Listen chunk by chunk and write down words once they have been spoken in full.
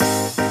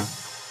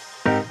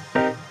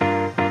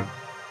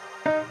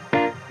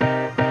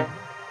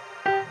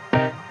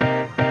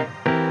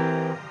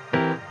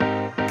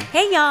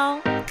Hey y'all,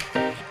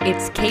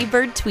 it's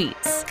K-Bird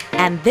Tweets,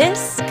 and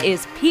this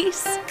is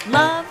Peace,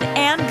 Love,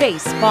 and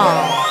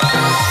Baseball.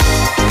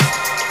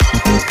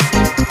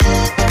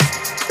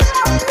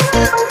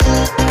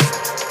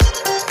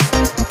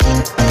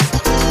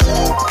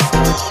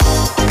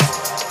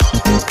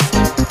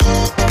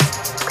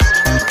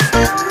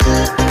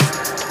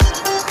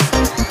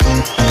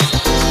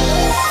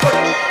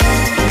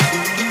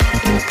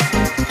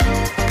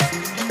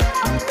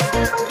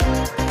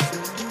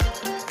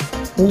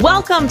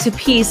 Welcome to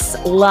Peace,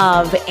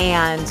 Love,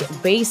 and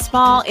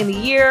Baseball in the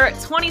year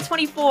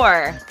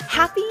 2024.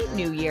 Happy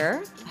New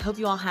Year. I hope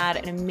you all had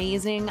an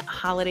amazing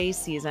holiday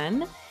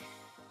season.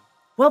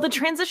 Well, the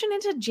transition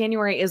into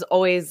January is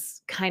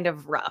always kind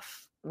of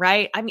rough,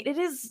 right? I mean, it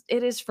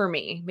is for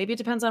me. Maybe it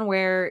depends on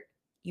where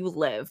you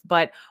live,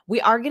 but we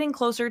are getting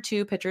closer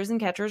to pitchers and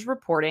catchers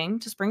reporting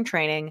to spring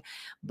training.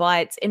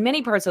 But in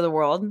many parts of the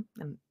world,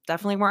 and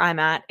definitely where I'm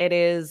at, it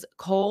is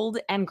cold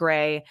and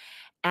gray.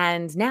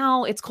 And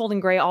now it's cold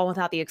and gray all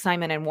without the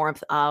excitement and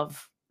warmth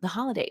of the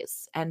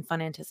holidays and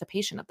fun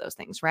anticipation of those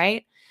things,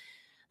 right?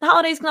 The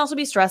holidays can also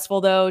be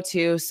stressful though,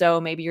 too. So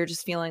maybe you're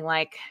just feeling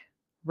like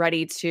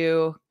ready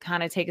to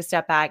kind of take a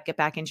step back, get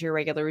back into your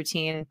regular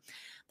routine.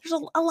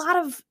 There's a lot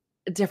of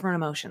different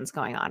emotions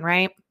going on,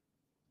 right?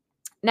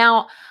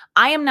 Now,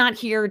 I am not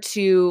here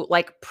to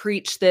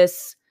preach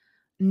this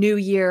new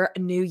year,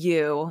 new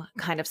you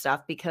kind of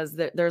stuff because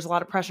there's a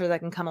lot of pressure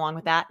that can come along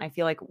with that. And I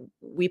feel like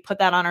we put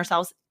that on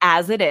ourselves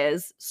as it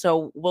is.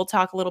 So we'll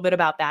talk a little bit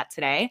about that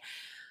today.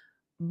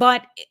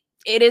 But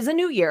it is a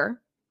new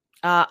year.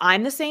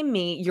 I'm the same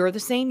me, you're the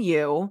same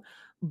you,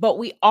 but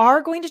we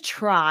are going to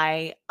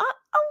try a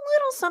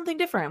little something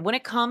different when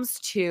it comes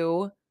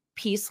to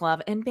peace,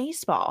 love, and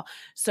baseball.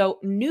 So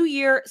new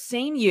year,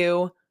 same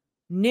you,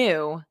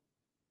 new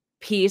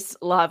peace,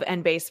 love,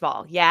 and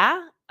baseball.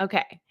 Yeah?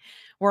 Okay.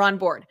 We're on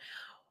board.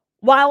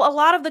 While a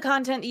lot of the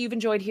content that you've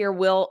enjoyed here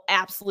will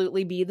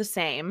absolutely be the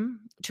same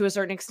to a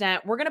certain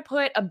extent, we're going to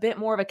put a bit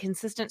more of a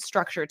consistent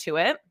structure to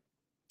it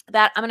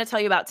that I'm going to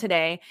tell you about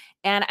today.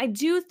 And I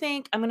do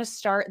think I'm going to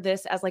start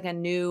this as like a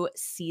new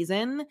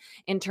season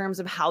in terms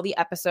of how the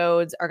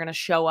episodes are going to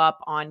show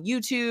up on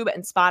YouTube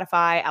and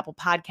Spotify, Apple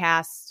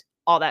Podcasts,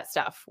 all that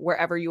stuff,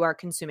 wherever you are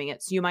consuming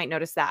it. So you might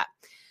notice that.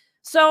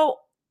 So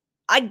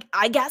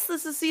I guess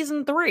this is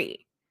season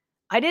 3.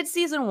 I did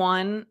season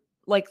 1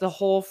 like the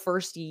whole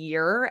first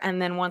year.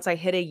 And then once I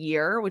hit a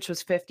year, which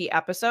was 50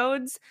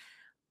 episodes,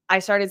 I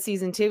started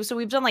season 2. So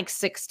we've done like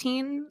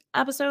 16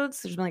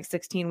 episodes. There's been like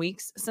 16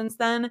 weeks since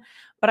then.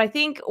 But I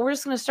think we're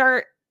just going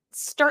to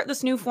start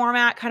this new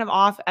format kind of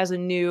off as a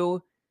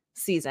new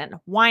season.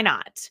 Why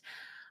not?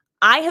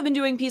 I have been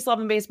doing Peace, Love,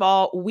 and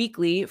Baseball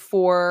weekly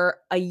for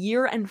a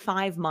year and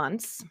 5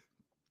 months.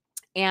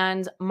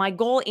 And my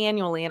goal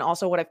annually, and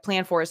also what I've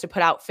planned for, is to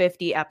put out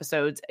 50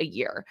 episodes a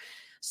year.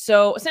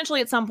 So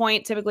essentially at some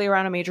point, typically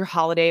around a major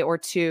holiday or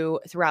two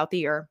throughout the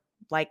year,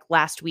 like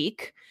last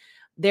week,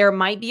 there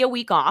might be a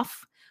week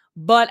off,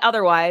 but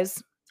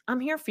otherwise I'm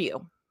here for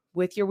you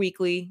with your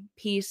weekly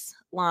peace,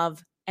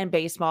 love, and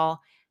baseball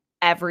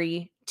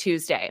every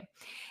Tuesday.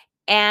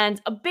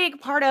 And a big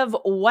part of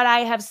what I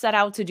have set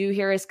out to do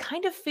here is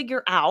kind of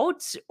figure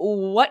out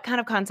what kind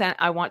of content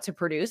I want to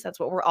produce. That's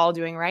what we're all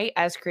doing, right?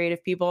 As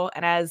creative people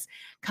and as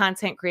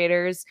content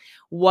creators,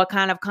 what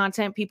kind of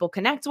content people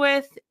connect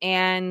with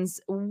and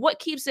what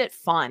keeps it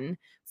fun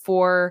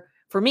for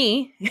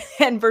me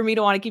and for me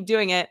to want to keep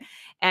doing it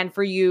and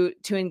for you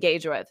to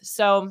engage with.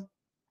 So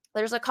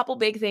there's a couple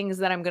big things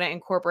that I'm going to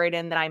incorporate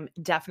in that I'm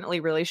definitely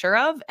really sure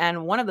of.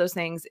 And one of those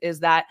things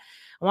is that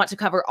I want to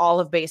cover all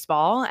of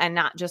baseball and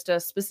not just a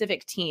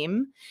specific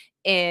team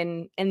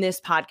in this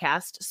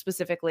podcast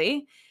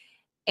specifically.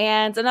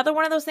 And another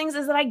one of those things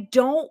is that I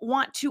don't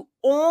want to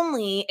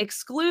only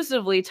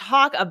exclusively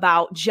talk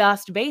about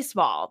just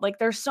baseball. Like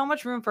there's so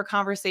much room for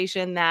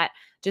conversation that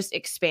just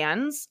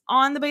expands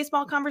on the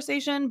baseball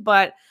conversation,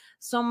 but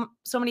so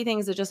many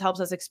things that just helps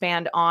us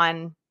expand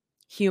on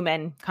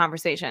human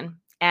conversation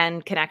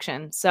and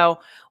connection. So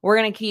we're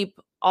going to keep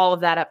all of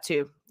that up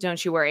too.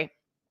 Don't you worry.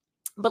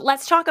 But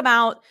let's talk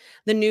about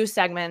the new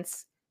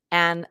segments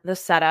and the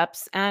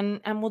setups,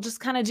 and we'll just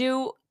kind of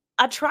do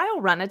a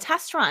trial run, a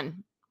test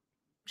run,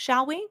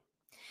 shall we?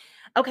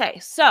 Okay,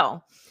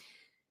 so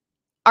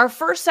our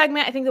first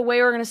segment, I think the way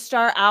we're going to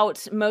start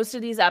out most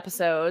of these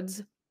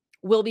episodes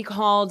will be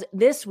called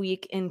This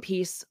Week in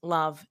Peace,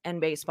 Love, and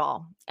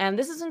Baseball. And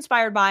this is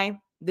inspired by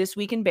This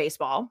Week in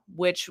Baseball,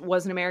 which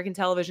was an American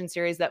television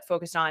series that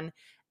focused on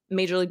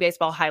Major League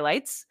Baseball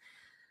highlights.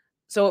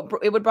 So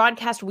it would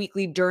broadcast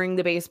weekly during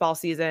the baseball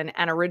season.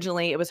 And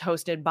originally it was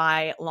hosted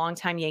by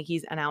longtime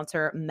Yankees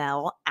announcer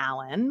Mel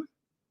Allen.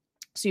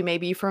 So you may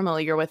be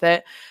familiar with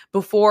it.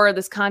 Before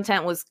this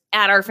content was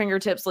at our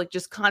fingertips, like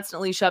just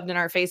constantly shoved in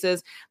our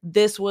faces,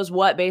 this was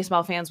what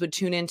baseball fans would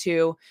tune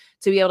into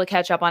to be able to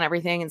catch up on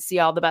everything and see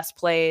all the best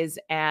plays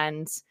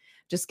and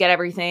just get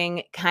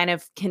everything kind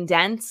of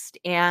condensed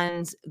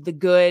and the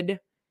good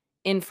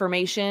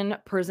information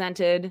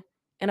presented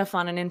in a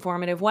fun and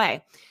informative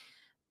way.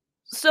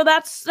 So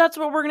that's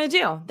what we're going to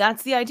do.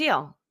 That's the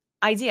ideal.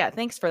 idea.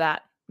 Thanks for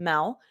that,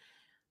 Mel.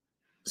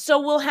 So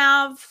we'll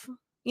have,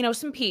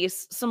 some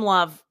peace, some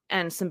love,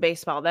 and some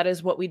baseball. That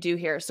is what we do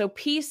here. So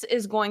peace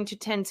is going to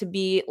tend to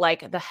be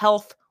like the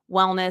health,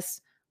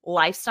 wellness,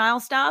 lifestyle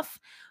stuff.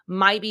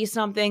 Might be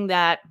something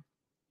that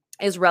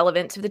is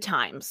relevant to the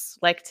times.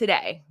 Like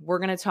today, we're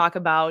going to talk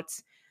about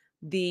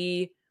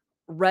the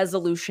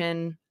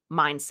resolution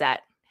mindset,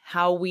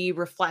 how we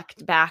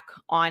reflect back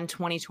on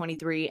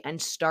 2023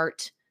 and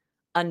start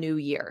a new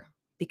year,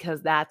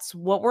 because that's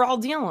what we're all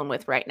dealing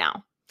with right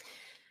now.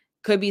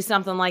 Could be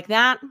something like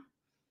that.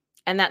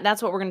 And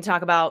that's what we're going to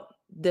talk about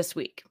this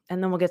week.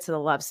 And then we'll get to the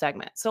love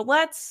segment. So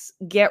let's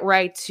get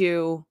right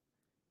to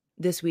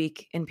this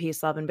week in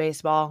peace, love, and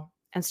baseball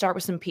and start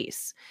with some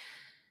peace.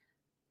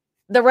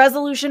 The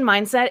resolution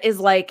mindset is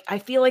like, I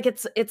feel like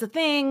it's a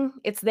thing.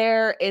 It's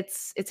there.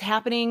 It's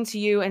happening to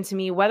you and to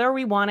me, whether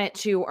we want it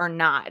to or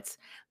not.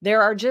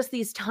 There are just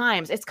these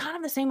times. It's kind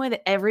of the same way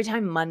that every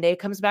time Monday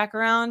comes back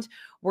around,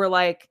 we're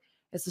like,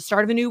 it's the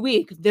start of a new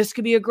week. This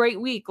could be a great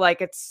week.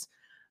 Like, it's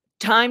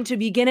time to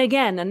begin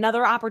again,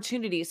 another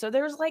opportunity. So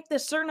there's like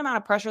this certain amount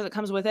of pressure that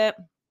comes with it.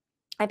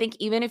 I think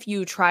even if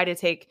you try to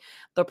take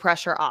the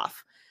pressure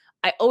off,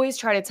 I always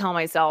try to tell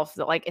myself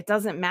that, like, it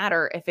doesn't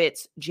matter if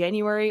it's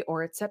January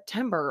or it's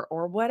September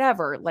or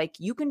whatever. Like,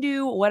 you can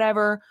do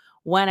whatever,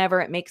 whenever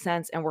it makes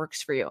sense and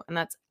works for you. And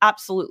that's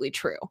absolutely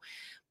true.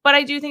 But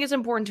I do think it's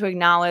important to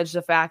acknowledge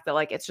the fact that,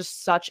 like, it's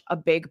just such a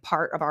big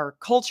part of our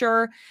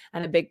culture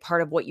and a big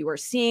part of what you are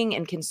seeing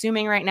and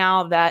consuming right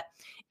now that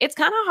it's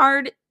kind of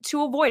hard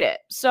to avoid it.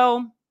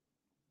 So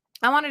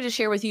I wanted to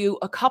share with you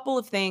a couple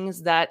of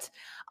things that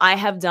I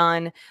have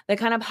done that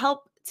kind of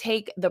help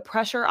take the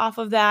pressure off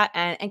of that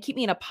and keep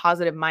me in a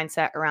positive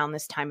mindset around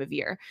this time of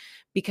year.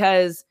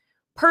 Because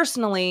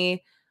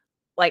personally,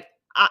 like,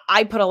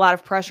 I put a lot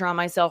of pressure on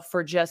myself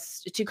for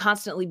just to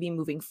constantly be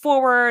moving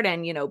forward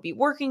and, be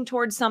working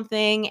towards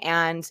something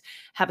and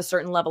have a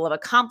certain level of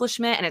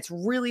accomplishment. And it's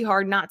really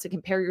hard not to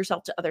compare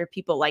yourself to other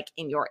people like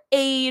in your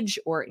age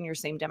or in your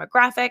same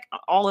demographic,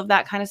 all of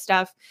that kind of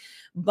stuff.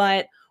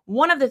 But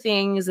one of the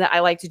things that I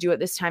like to do at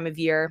this time of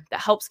year that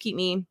helps keep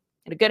me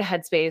in a good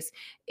headspace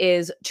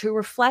is to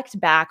reflect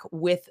back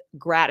with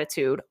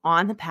gratitude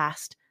on the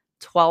past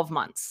 12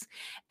 months.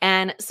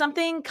 And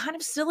something kind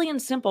of silly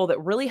and simple that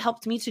really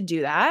helped me to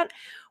do that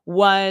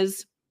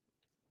was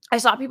I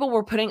saw people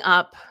were putting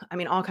up,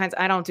 all kinds.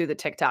 I don't do the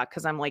TikTok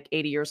because I'm like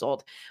 80 years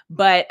old,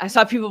 but I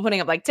saw people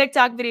putting up like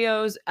TikTok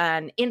videos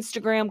and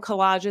Instagram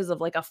collages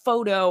of like a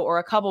photo or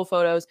a couple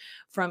photos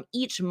from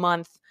each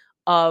month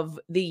of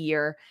the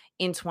year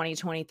in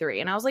 2023.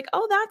 And I was like,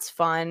 oh, that's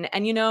fun.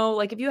 And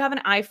like if you have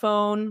an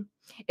iPhone,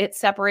 it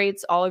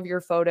separates all of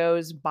your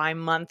photos by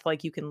month.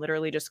 Like you can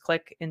literally just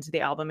click into the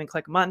album and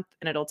click month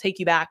and it'll take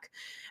you back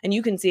and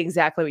you can see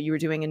exactly what you were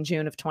doing in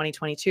June of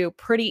 2022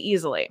 pretty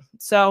easily.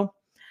 So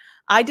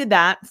I did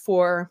that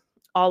for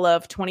all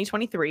of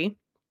 2023.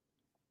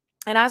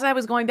 And as I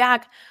was going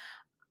back,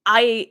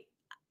 I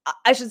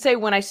should say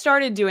when I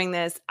started doing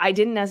this, I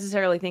didn't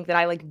necessarily think that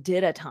I like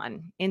did a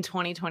ton in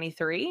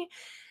 2023.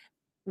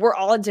 We're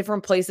all at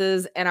different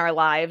places in our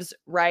lives,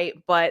 right?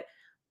 But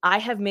I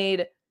have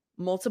made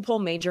multiple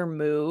major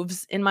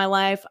moves in my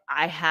life.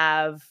 I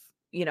have,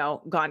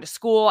 gone to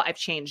school. I've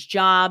changed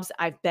jobs.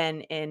 I've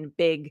been in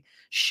big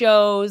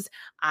shows.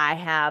 I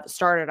have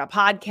started a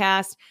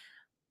podcast.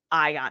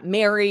 I got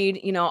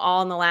married,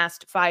 all in the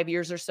last 5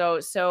 years or so.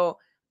 So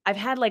I've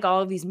had like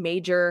all of these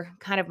major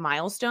kind of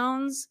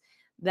milestones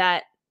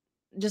that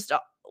just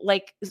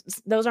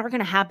those aren't going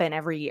to happen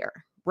every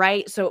year.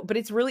 Right. So, but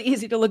it's really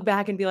easy to look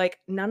back and be like,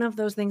 none of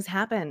those things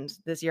happened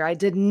this year. I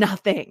did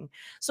nothing.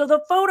 So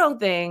the photo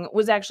thing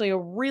was actually a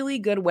really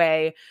good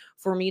way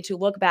for me to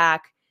look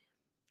back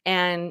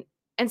and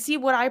see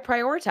what I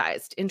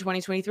prioritized in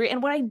 2023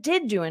 and what I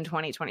did do in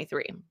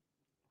 2023.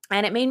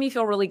 And it made me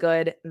feel really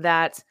good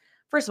that,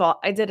 first of all,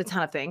 I did a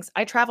ton of things.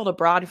 I traveled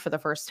abroad for the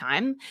first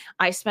time.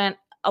 I spent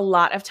a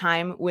lot of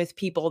time with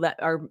people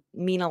that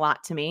mean a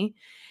lot to me.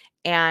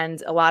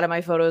 And a lot of my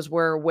photos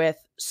were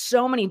with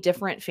so many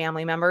different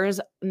family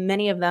members,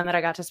 many of them that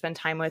I got to spend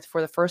time with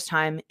for the first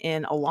time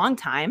in a long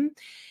time.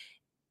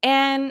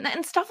 And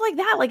stuff like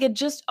that. Like it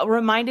just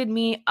reminded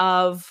me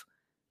of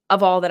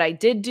all that I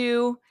did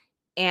do.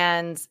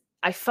 And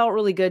I felt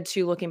really good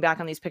too, looking back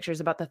on these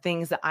pictures about the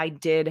things that I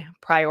did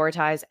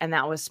prioritize. And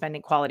that was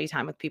spending quality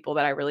time with people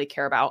that I really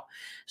care about.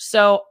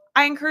 So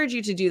I encourage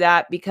you to do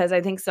that because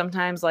I think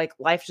sometimes like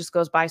life just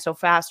goes by so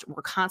fast.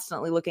 We're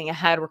constantly looking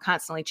ahead. We're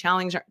constantly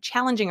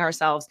challenging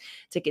ourselves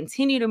to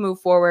continue to move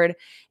forward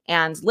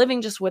and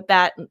living just with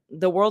that,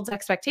 the world's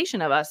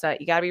expectation of us that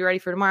you got to be ready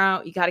for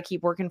tomorrow. You got to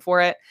keep working for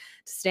it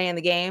to stay in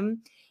the game.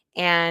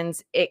 And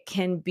it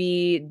can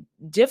be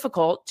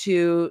difficult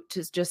to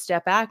just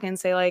step back and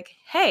say like,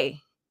 hey,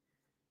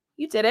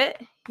 you did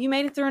it. You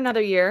made it through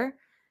another year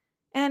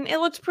and it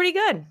looks pretty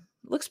good.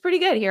 Looks pretty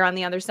good here on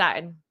the other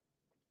side.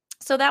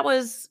 So that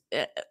was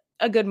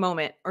a good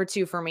moment or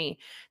two for me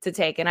to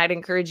take. And I'd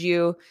encourage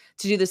you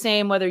to do the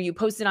same, whether you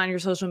post it on your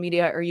social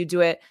media or you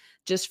do it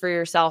just for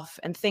yourself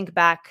and think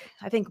back.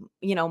 I think,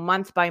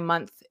 month by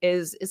month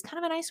is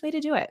kind of a nice way to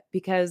do it,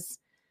 because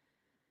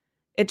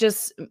it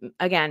just,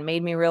 again,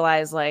 made me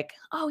realize, like,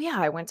 oh yeah,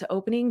 I went to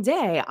opening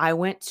day. I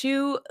went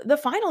to the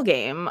final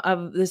game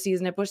of the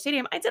season at Busch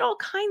Stadium. I did all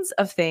kinds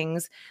of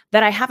things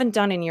that I haven't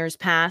done in years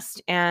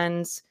past.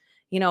 And,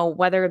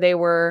 whether they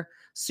were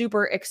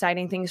super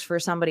exciting things for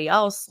somebody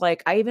else,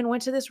 like I even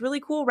went to this really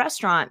cool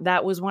restaurant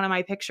that was one of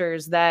my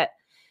pictures, that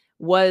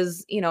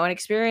was, an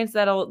experience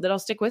that'll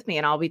stick with me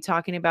and I'll be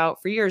talking about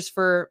for years,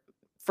 for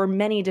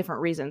many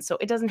different reasons. So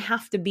it doesn't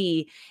have to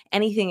be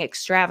anything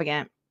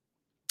extravagant,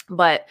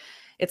 but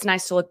it's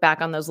nice to look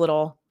back on those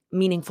little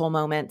meaningful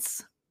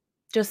moments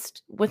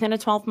just within a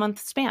 12-month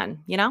span,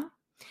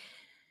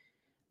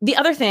 The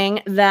other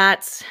thing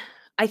that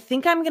I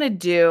think I'm going to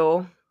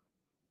do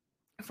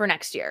for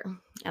next year,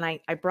 and I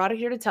brought it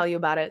here to tell you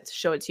about it, to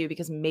show it to you,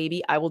 because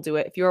maybe I will do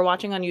it. If you are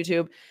watching on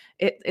YouTube,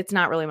 it's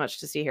not really much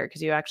to see here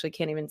because you actually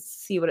can't even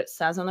see what it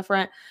says on the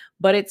front,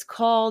 but it's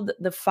called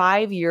the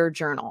 5-Year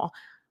Journal.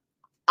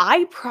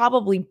 I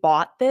probably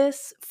bought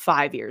this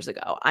 5 years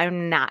ago.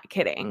 I'm not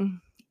kidding.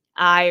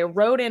 I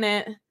wrote in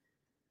it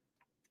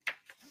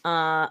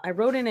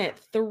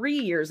 3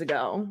 years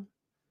ago.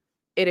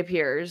 It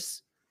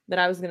appears that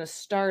I was going to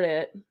start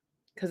it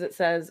because it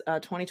says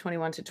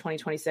 2021 to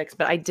 2026,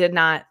 but I did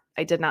not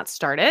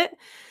start it.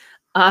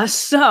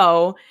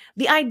 So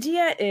the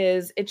idea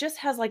is, it just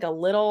has like a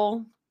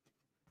little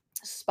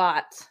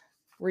spot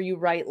where you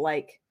write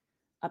like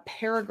a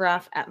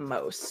paragraph at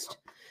most.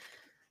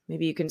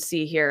 Maybe you can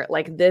see here,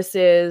 like this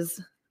is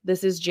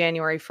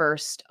January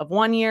 1st of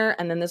one year,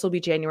 and then this will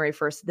be January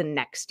 1st the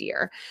next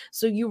year.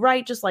 So you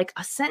write just like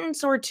a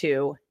sentence or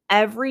two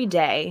every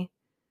day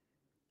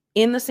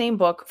in the same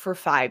book for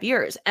 5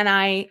 years. And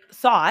I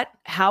thought,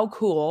 how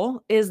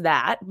cool is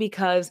that?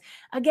 Because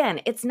again,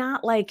 it's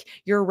not like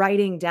you're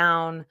writing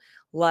down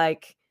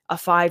like a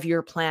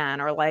 5-year plan,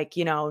 or like,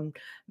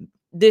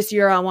 this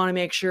year I want to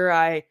make sure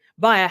I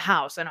buy a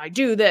house and I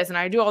do this and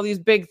I do all these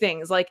big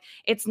things. Like,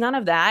 it's none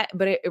of that,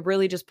 but it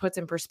really just puts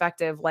in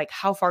perspective like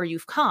how far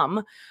you've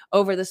come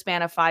over the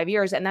span of 5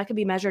 years. And that can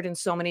be measured in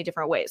so many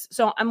different ways.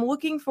 So I'm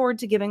looking forward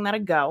to giving that a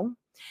go.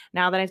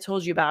 Now that I've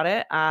told you about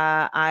it,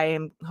 I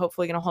am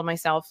hopefully going to hold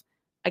myself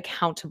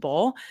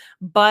accountable,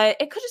 but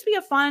it could just be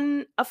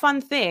a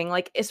fun thing,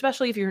 like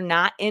especially if you're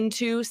not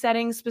into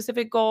setting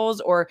specific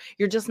goals, or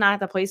you're just not at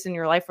the place in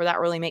your life where that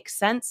really makes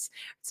sense.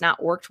 It's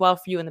not worked well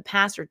for you in the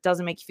past, or it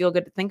doesn't make you feel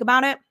good to think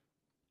about it.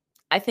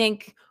 I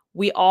think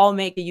we all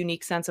make a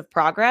unique sense of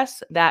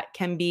progress that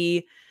can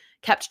be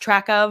kept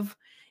track of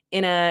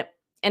in a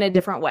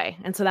different way.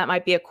 And so that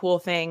might be a cool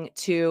thing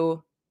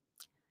to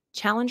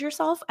challenge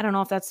yourself. I don't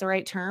know if that's the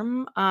right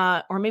term,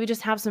 or maybe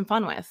just have some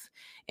fun with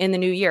in the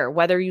new year.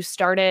 Whether you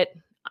start it,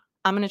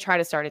 I'm going to try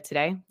to start it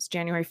today. It's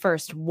January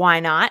 1st.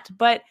 Why not?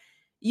 But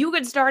you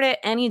could start it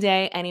any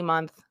day, any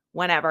month,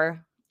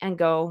 whenever, and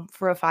go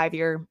for a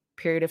 5-year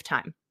period of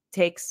time.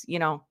 Takes,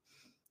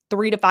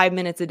 3 to 5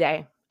 minutes a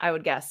day, I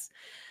would guess.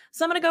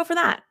 So I'm going to go for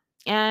that,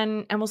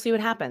 and we'll see what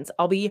happens.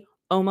 I'll be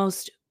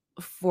almost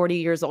 40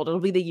 years old.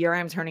 It'll be the year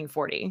I'm turning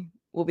 40.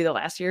 Will be the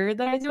last year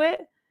that I do it.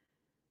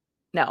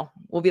 No,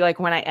 will be like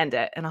when I end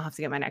it, and I'll have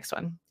to get my next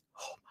one.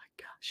 Oh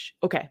my gosh.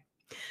 Okay.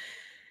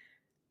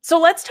 So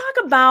let's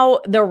talk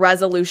about the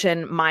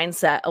resolution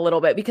mindset a little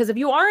bit, because if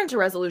you are into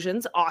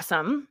resolutions,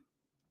 awesome.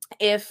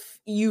 If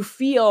you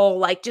feel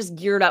like just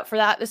geared up for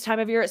that this time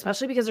of year,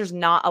 especially because there's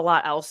not a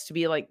lot else to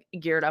be like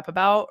geared up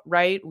about,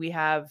 right? We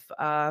have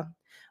a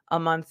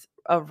month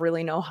of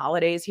really no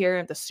holidays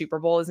here. The Super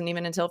Bowl isn't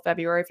even until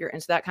February. If you're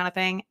into that kind of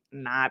thing,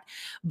 not.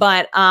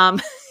 But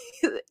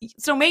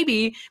so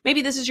maybe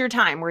this is your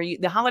time where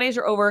the holidays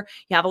are over.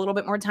 You have a little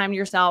bit more time to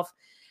yourself,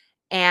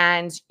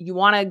 and you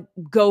want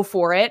to go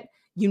for it.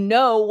 You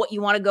know what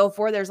you want to go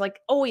for. There's like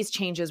always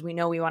changes we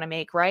know we want to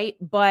make, right?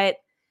 But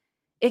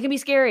it can be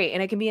scary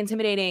and it can be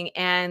intimidating,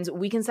 and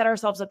we can set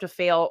ourselves up to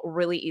fail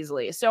really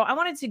easily. So I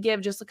wanted to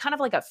give just kind of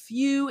like a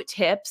few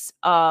tips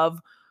of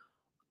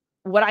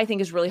what I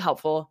think is really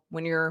helpful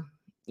when you're,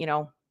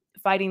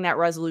 fighting that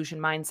resolution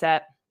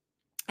mindset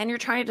and you're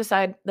trying to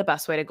decide the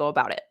best way to go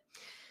about it.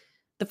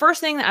 The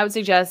first thing that I would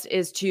suggest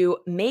is to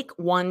make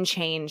one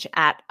change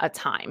at a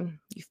time.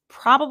 You've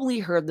probably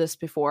heard this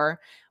before,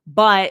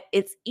 but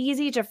it's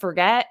easy to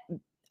forget.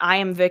 I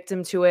am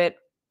victim to it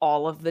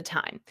all of the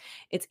time.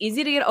 It's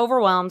easy to get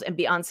overwhelmed and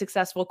be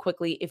unsuccessful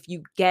quickly if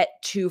you get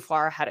too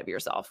far ahead of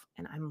yourself.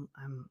 And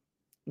I'm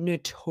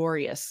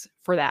notorious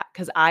for that,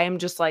 because I am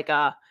just like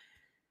a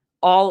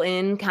all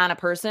in kind of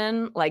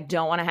person, like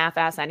don't want to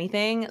half-ass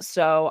anything.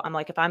 So I'm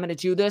like, if I'm going to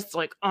do this,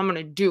 like I'm going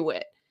to do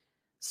it.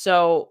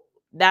 So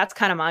that's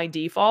kind of my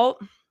default.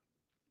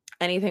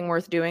 Anything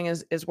worth doing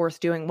is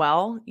worth doing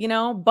well,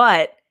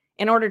 but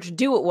in order to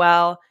do it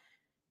well,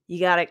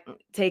 you got to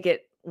take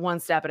it one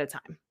step at a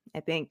time. I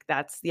think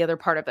that's the other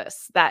part of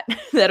this that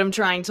I'm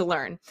trying to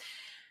learn,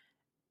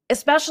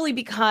 especially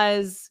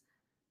because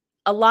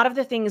a lot of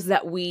the things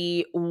that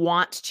we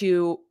want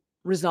to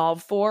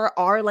resolve for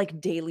are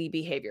like daily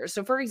behaviors.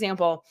 So for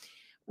example,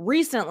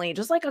 recently,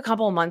 just like a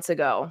couple of months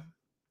ago,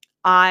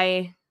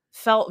 I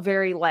felt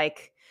very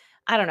like,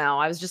 I don't know,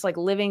 I was just like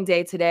living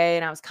day to day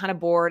and I was kind of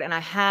bored and I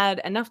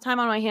had enough time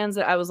on my hands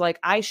that I was like,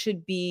 I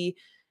should be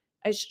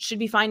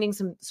finding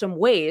some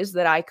ways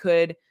that I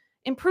could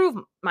improve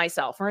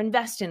myself or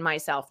invest in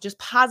myself, just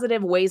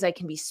positive ways I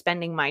can be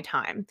spending my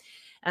time.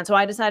 And so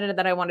I decided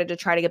that I wanted to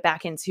try to get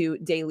back into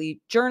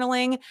daily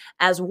journaling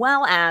as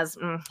well as,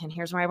 and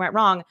here's where I went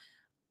wrong,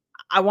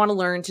 I want to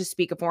learn to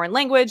speak a foreign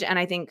language. And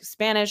I think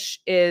Spanish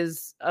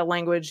is a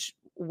language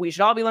we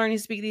should all be learning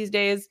to speak these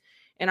days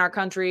in our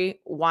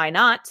country. Why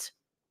not?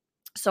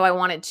 So I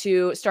wanted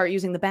to start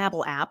using the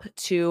Babbel app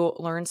to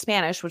learn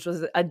Spanish, which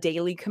was a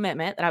daily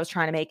commitment that I was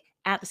trying to make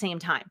at the same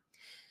time.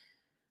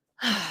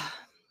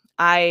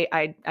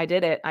 I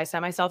did it. I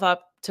set myself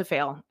up to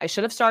fail. I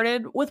should have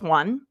started with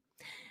one,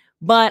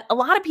 but a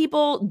lot of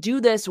people do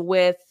this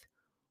with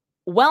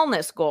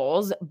wellness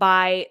goals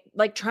by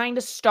like trying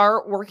to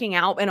start working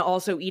out and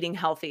also eating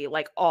healthy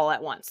like all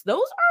at once.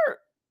 Those are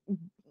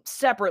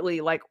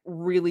separately like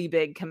really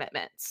big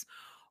commitments.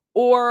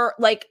 Or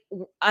like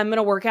I'm going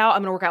to work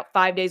out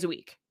 5 days a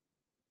week.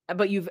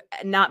 But you've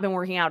not been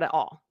working out at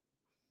all.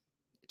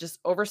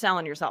 Just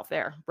overselling yourself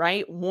there,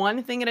 right?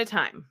 One thing at a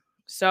time.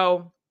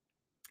 So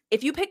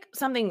if you pick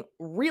something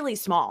really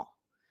small,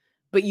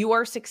 but you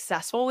are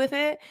successful with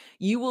it,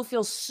 you will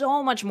feel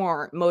so much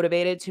more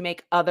motivated to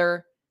make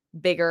other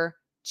bigger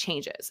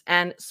changes.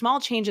 And small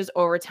changes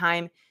over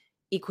time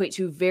equate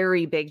to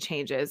very big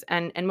changes.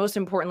 And most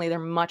importantly, they're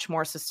much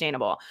more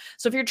sustainable.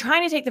 So if you're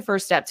trying to take the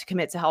first step to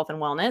commit to health and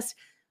wellness,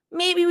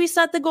 maybe we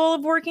set the goal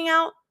of working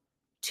out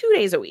 2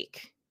 days a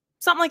week,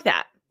 something like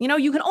that.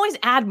 You can always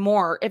add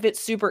more if it's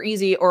super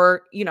easy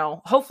or,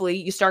 hopefully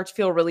you start to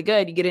feel really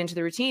good. You get into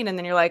the routine and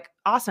then you're like,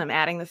 awesome,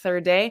 adding the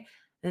third day,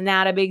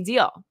 not a big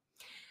deal.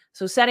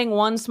 So setting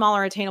one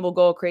smaller attainable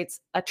goal creates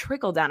a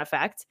trickle down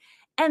effect.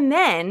 And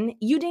then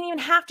you didn't even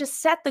have to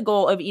set the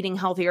goal of eating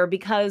healthier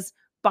because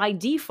by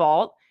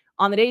default,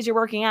 on the days you're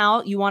working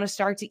out, you want to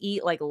start to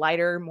eat like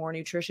lighter, more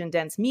nutrition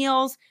dense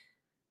meals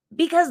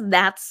because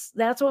that's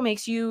what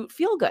makes you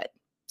feel good.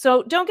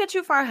 So don't get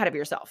too far ahead of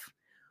yourself.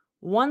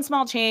 One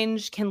small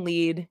change can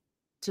lead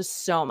to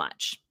so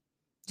much.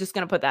 Just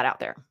going to put that out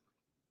there.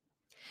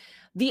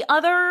 The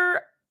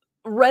other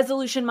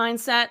resolution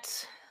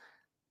mindset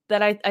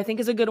that I think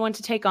is a good one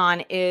to take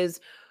on is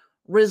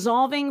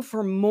resolving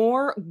for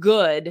more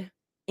good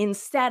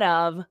instead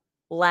of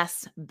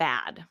less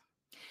bad.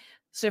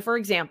 So for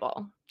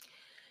example,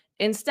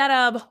 instead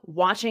of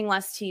watching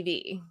less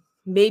TV,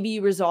 maybe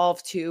you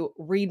resolve to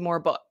read more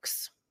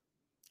books.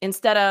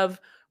 Instead of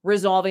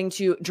resolving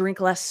to drink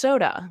less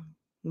soda,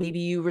 maybe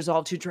you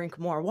resolve to drink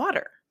more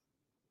water.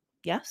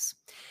 Yes.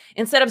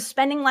 Instead of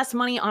spending less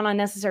money on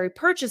unnecessary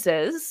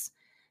purchases,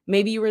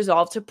 maybe you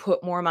resolve to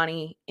put more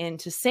money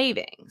into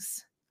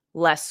savings.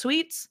 Less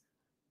sweets,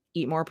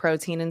 eat more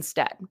protein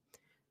instead.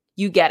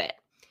 You get it.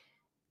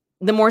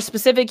 The more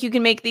specific you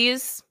can make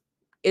these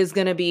is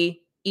going to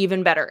be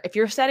even better. If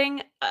you're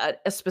setting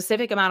a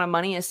specific amount of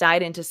money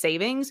aside into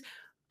savings,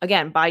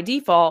 again, by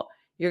default,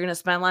 you're going to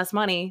spend less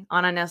money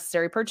on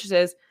unnecessary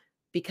purchases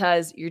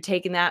because you're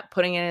taking that,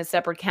 putting it in a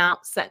separate account,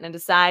 setting it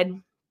aside,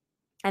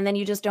 and then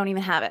you just don't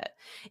even have it.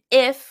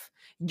 If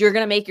you're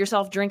going to make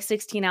yourself drink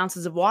 16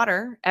 ounces of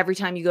water every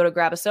time you go to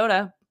grab a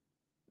soda,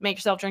 make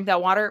yourself drink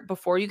that water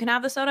before you can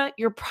have the soda,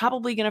 you're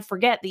probably going to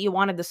forget that you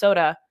wanted the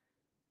soda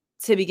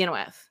to begin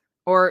with.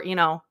 Or, you're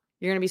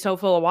going to be so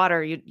full of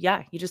water, you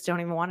just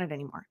don't even want it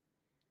anymore.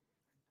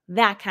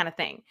 That kind of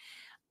thing.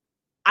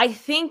 I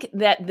think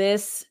that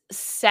this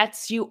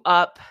sets you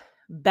up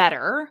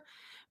better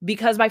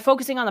because by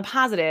focusing on the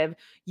positive,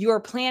 you are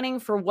planning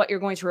for what you're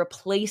going to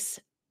replace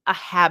a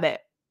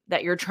habit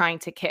that you're trying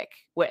to kick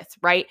with,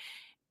 right?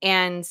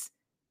 And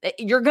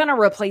you're going to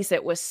replace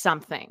it with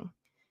something.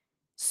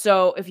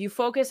 So if you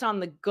focus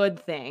on the good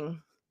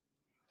thing,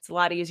 it's a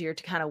lot easier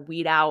to kind of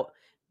weed out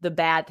the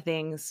bad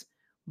things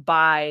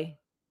by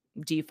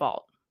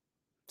default.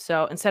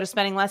 So instead of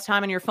spending less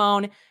time on your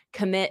phone,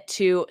 commit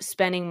to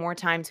spending more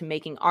time to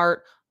making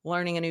art,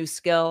 learning a new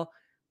skill,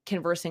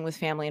 conversing with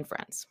family and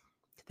friends.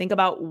 Think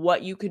about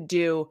what you could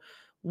do,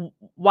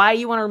 why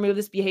you want to remove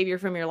this behavior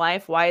from your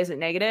life. Why is it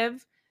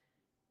negative?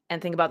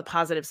 And think about the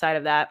positive side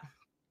of that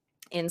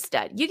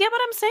instead. You get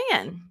what I'm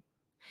saying?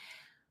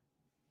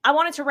 I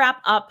wanted to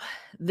wrap up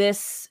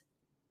this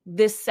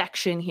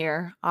section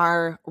here,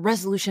 our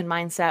resolution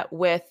mindset,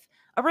 with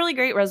a really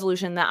great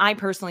resolution that I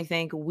personally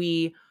think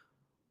we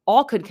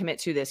all could commit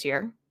to this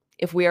year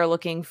if we are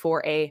looking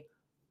for a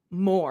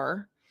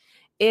more,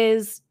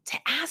 is to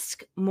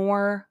ask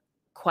more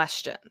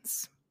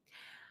questions.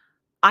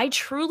 I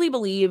truly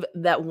believe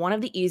that one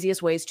of the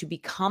easiest ways to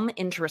become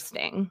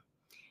interesting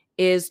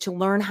is to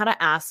learn how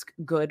to ask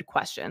good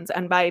questions.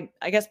 And by,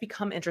 I guess,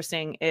 become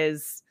interesting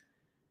is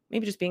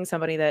maybe just being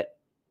somebody that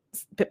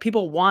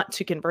people want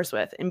to converse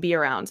with and be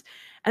around.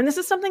 And this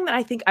is something that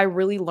I think I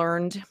really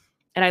learned,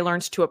 and I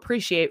learned to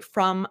appreciate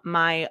from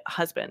my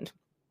husband.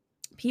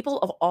 People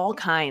of all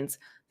kinds,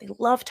 they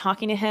love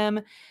talking to him.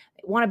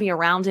 They want to be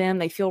around him.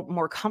 They feel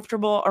more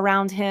comfortable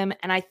around him.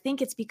 And I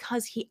think it's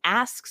because he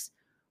asks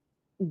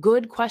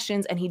good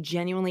questions, and he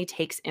genuinely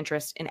takes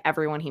interest in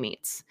everyone he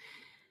meets.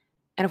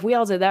 And if we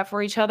all did that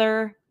for each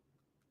other,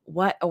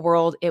 what a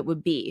world it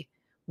would be.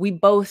 We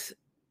both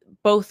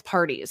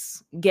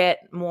parties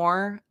get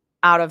more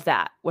out of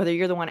that, whether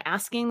you're the one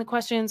asking the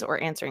questions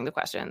or answering the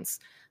questions.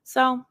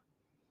 So,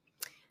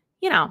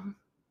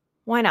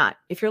 why not?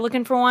 If you're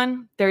looking for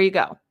one, there you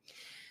go.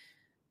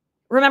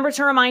 Remember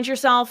to remind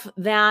yourself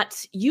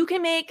that you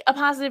can make a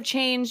positive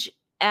change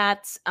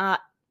at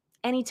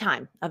any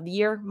time of the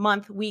year,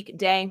 month, week,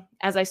 day.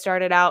 As I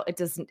started out, it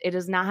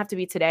does not have to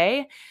be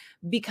today,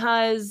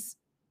 because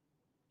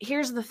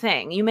here's the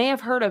thing. You may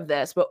have heard of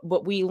this,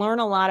 but we learn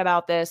a lot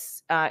about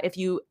this. If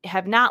you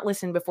have not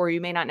listened before, you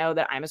may not know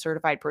that I'm a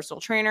certified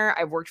personal trainer.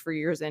 I've worked for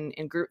years in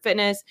group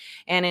fitness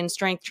and in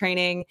strength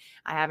training.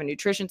 I have a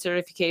nutrition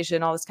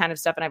certification, all this kind of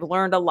stuff. And I've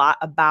learned a lot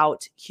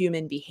about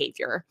human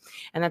behavior.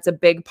 And that's a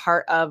big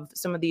part of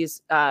some of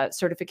these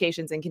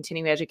certifications and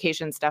continuing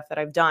education stuff that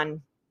I've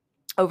done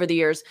over the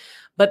years.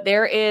 But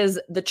there is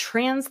the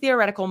trans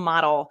theoretical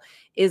model,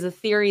 is a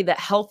theory that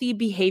healthy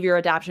behavior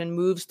adoption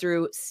moves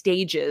through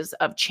stages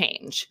of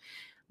change.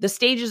 The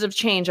stages of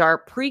change are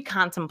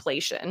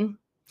pre-contemplation,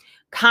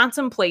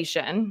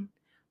 contemplation,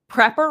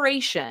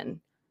 preparation,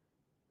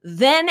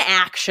 then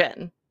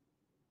action.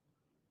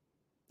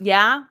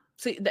 Yeah?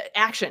 So the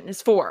action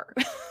is 4.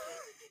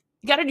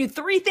 You got to do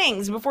 3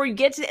 things before you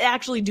get to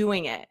actually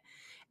doing it.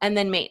 And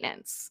then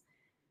maintenance.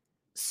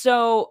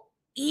 So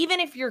even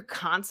if you're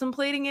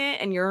contemplating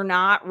it and you're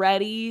not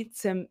ready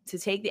to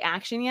take the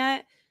action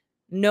yet,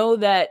 know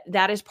that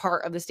that is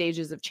part of the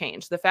stages of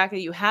change. The fact that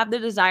you have the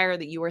desire,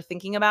 that you are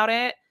thinking about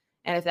it,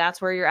 and if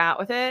that's where you're at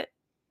with it,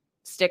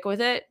 stick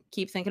with it,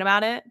 keep thinking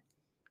about it,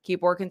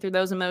 keep working through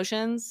those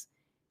emotions.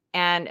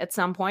 And at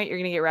some point, you're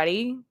going to get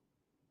ready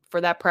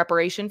for that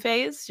preparation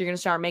phase. You're going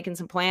to start making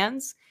some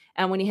plans.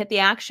 And when you hit the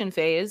action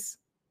phase,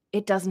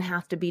 it doesn't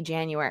have to be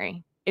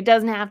January. It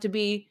doesn't have to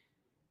be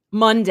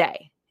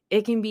Monday.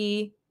 It can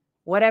be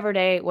whatever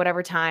day,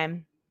 whatever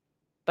time,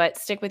 but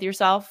stick with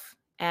yourself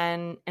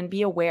and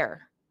be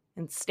aware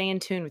and stay in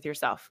tune with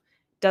yourself.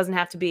 It doesn't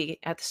have to be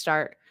at the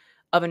start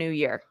of a new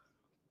year.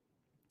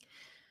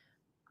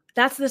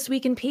 That's This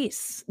Week in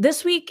Peace.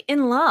 This week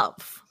in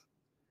love.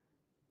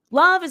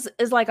 Love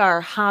is like our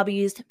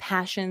hobbies,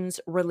 passions,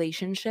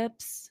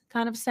 relationships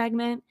kind of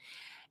segment.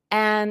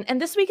 And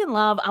this week in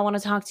love, I want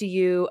to talk to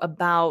you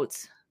about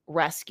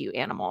rescue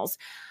animals.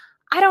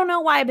 I don't know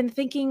why I've been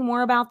thinking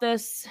more about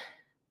this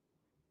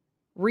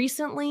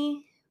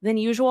recently than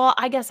usual.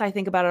 I guess I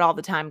think about it all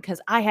the time because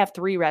I have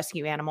 3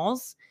 rescue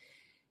animals,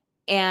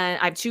 and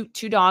I have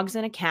two dogs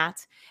and a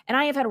cat. And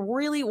I have had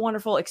really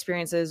wonderful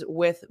experiences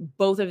with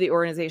both of the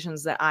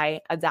organizations that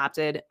I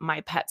adopted my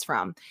pets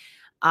from.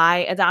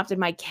 I adopted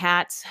my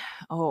cat,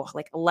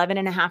 like 11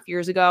 and a half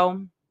years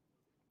ago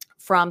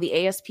from the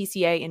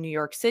ASPCA in New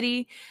York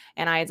City.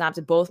 And I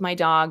adopted both my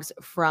dogs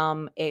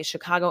from a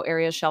Chicago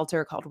area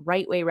shelter called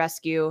Right Way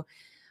Rescue,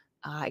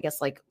 I guess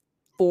like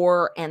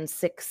 4 and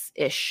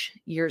 6-ish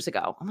years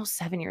ago, almost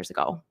 7 years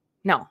ago.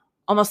 No,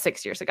 almost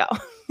 6 years ago.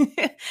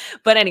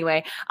 But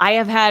anyway, I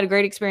have had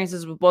great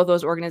experiences with both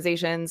those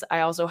organizations.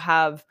 I also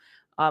have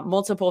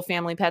multiple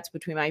family pets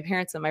between my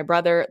parents and my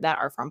brother that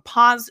are from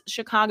Paws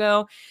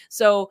Chicago.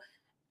 So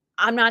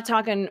I'm not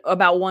talking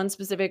about one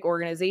specific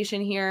organization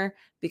here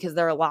because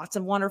there are lots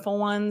of wonderful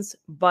ones.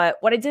 But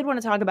what I did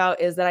want to talk about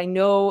is that I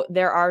know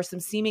there are some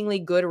seemingly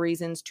good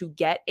reasons to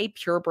get a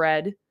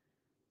purebred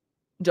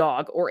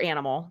dog or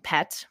animal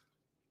pet,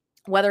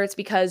 whether it's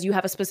because you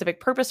have a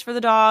specific purpose for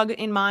the dog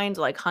in mind,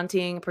 like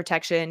hunting,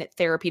 protection,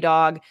 therapy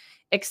dog,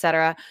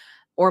 etc.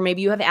 Or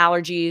maybe you have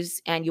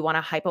allergies and you want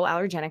a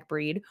hypoallergenic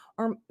breed,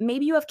 or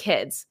maybe you have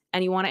kids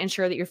and you want to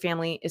ensure that your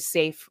family is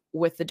safe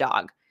with the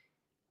dog.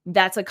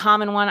 That's a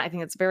common one. I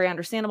think it's a very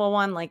understandable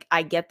one. Like,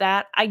 I get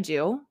that. I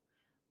do.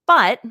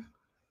 But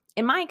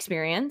in my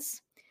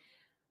experience,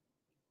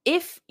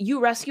 if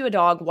you rescue a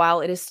dog while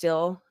it is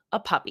still a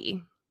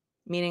puppy,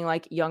 meaning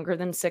like younger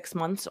than 6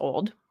 months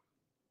old,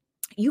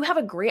 you have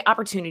a great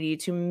opportunity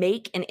to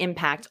make an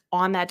impact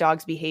on that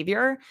dog's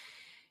behavior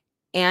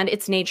and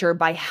its nature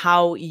by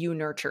how you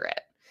nurture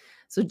it.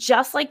 So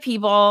just like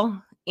people,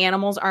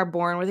 animals are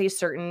born with a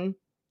certain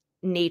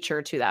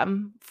nature to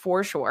them,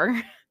 for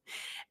sure.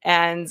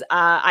 And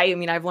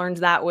I've learned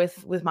that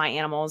with my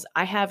animals.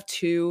 I have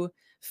 2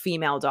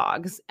 female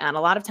dogs, and a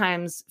lot of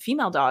times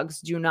female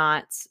dogs do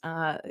not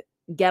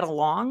get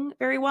along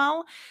very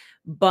well,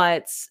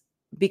 but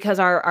because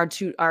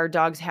our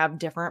dogs have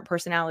different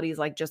personalities,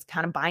 like just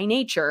kind of by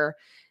nature,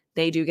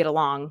 they do get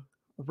along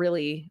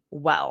really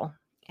well,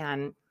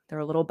 and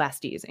they're little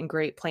besties and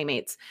great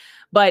playmates.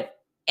 But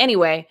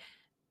anyway,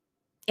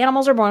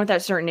 animals are born with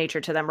that certain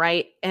nature to them,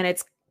 right? And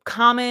it's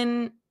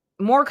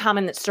more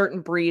common that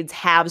certain breeds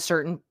have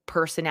certain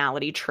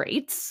personality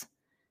traits.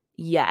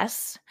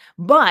 Yes,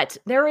 but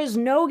there is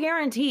no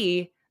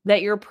guarantee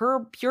that your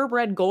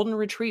purebred golden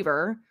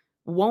retriever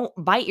won't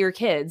bite your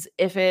kids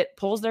if it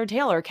pulls their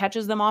tail or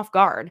catches them off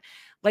guard.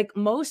 Like,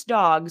 most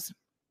dogs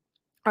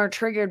are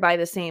triggered by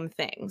the same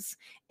things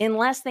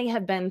unless they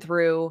have been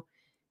through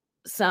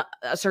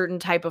a certain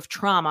type of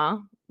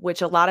trauma,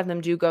 which a lot of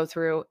them do go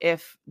through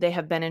if they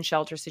have been in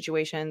shelter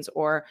situations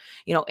or,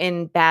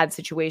 in bad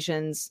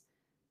situations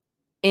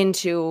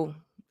into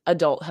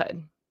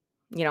adulthood.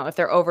 If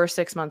they're over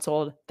 6 months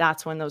old,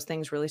 that's when those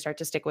things really start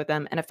to stick with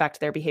them and affect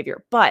their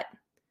behavior. But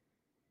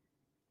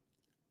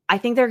I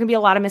think there can be a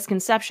lot of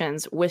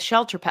misconceptions with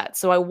shelter pets.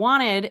 So I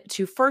wanted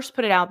to first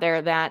put it out there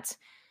that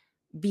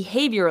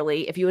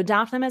behaviorally, if you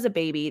adopt them as a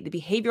baby, the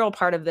behavioral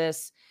part of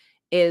this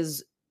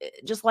is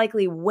just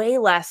likely way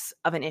less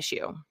of an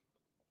issue.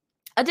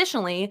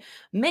 Additionally,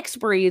 mixed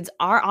breeds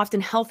are often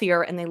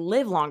healthier and they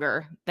live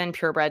longer than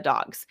purebred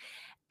dogs.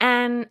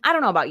 And I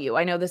don't know about you.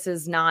 I know this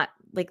is not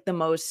like the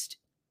most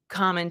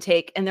common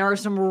take, and there are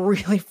some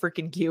really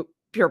freaking cute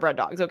purebred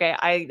dogs. Okay.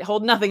 I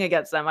hold nothing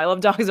against them. I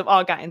love dogs of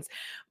all kinds,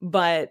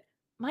 but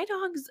my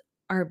dogs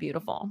are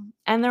beautiful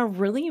and they're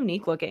really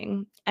unique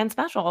looking and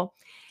special.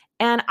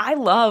 And I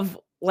love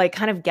like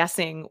kind of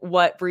guessing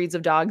what breeds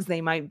of dogs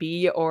they might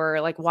be, or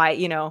like why,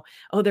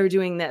 oh, they're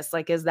doing this.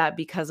 Like, is that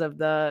because of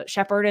the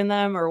shepherd in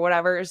them or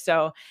whatever?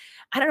 So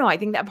I don't know. I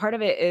think that part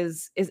of it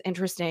is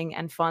interesting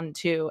and fun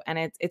too. And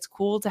it's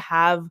cool to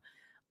have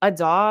a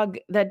dog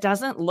that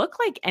doesn't look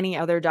like any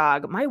other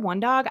dog. My one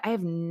dog, I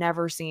have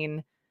never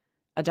seen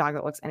a dog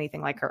that looks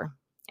anything like her.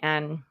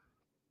 And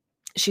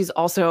she's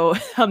also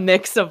a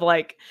mix of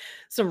like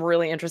some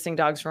really interesting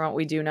dogs from what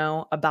we do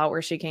know about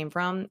where she came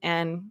from.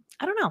 And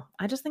I don't know.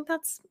 I just think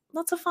that's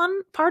a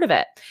fun part of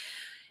it.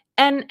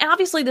 And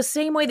obviously, the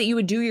same way that you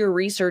would do your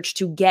research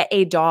to get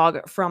a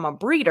dog from a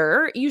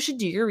breeder, you should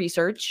do your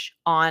research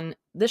on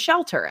the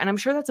shelter. And I'm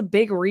sure that's a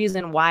big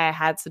reason why I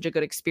had such a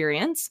good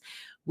experience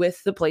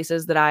with the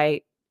places that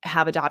I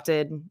have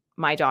adopted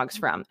my dogs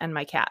from and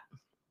my cat.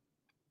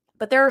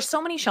 But there are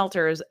so many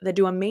shelters that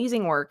do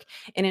amazing work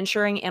in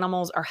ensuring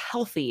animals are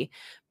healthy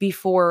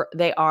before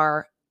they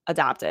are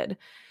adopted.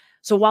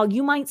 So while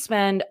you might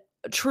spend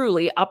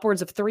truly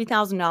upwards of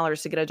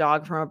 $3,000 to get a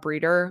dog from a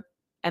breeder,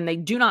 and they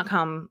do not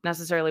come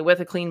necessarily with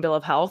a clean bill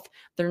of health,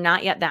 they're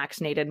not yet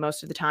vaccinated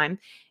most of the time,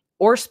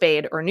 or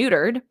spayed or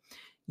neutered,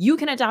 you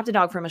can adopt a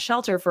dog from a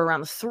shelter for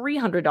around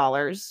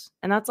 $300.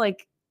 And that's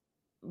like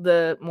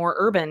the more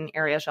urban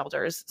area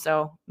shelters,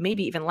 so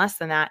maybe even less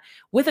than that,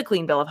 with a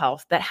clean bill of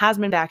health that has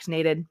been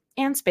vaccinated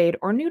and spayed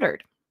or neutered.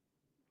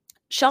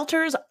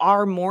 Shelters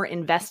are more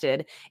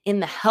invested in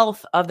the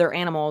health of their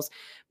animals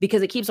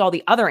because it keeps all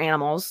the other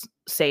animals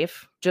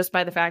safe just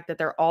by the fact that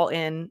they're all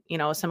in,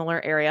 a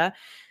similar area.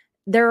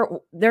 They're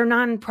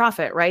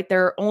nonprofit, right?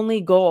 Their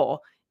only goal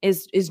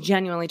is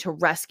genuinely to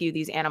rescue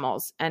these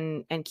animals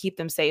and keep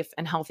them safe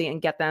and healthy and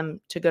get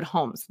them to good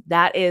homes.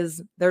 That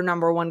is their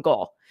number one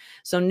goal.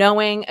 So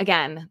knowing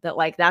again that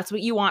like that's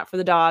what you want for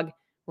the dog,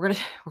 we're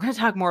gonna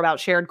talk more about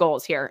shared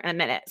goals here in a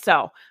minute.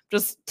 So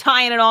just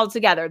tying it all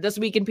together. This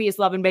week in peace,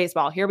 love, and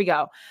baseball. Here we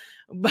go.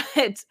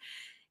 But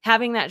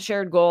having that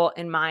shared goal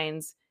in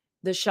mind,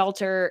 the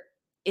shelter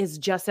is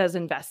just as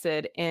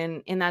invested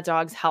in that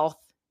dog's health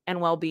and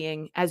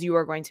well-being as you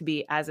are going to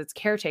be as its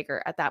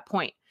caretaker at that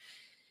point.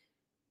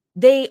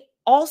 They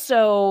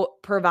also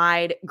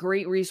provide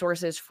great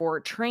resources for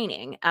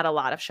training at a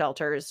lot of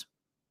shelters,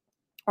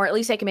 or at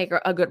least they can make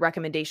a good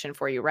recommendation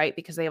for you, right?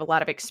 Because they have a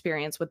lot of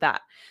experience with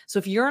that. So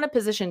if you're in a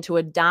position to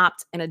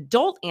adopt an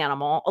adult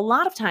animal, a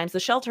lot of times the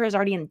shelter has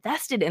already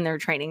invested in their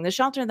training. The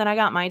shelter that I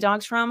got my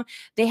dogs from,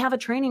 they have a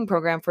training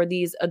program for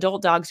these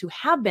adult dogs who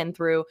have been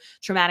through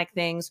traumatic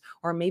things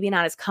or maybe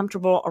not as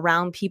comfortable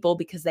around people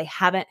because they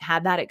haven't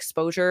had that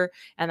exposure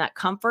and that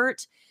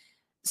comfort.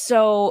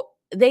 So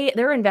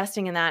they're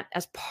investing in that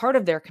as part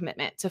of their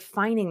commitment to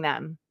finding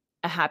them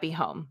a happy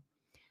home.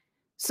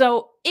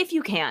 So if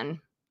you can,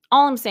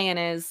 all I'm saying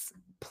is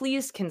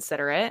please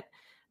consider it.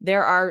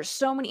 There are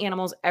so many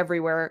animals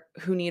everywhere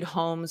who need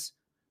homes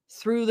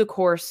through the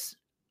course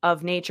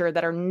of nature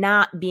that are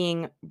not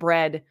being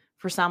bred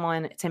for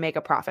someone to make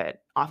a profit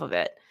off of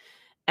it.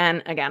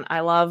 And again,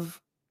 I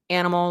love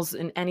animals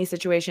in any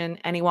situation,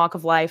 any walk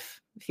of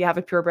life. If you have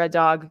a purebred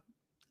dog,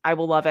 I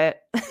will love it.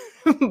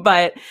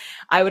 But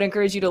I would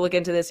encourage you to look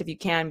into this if you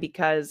can,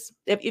 because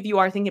if you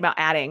are thinking about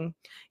adding,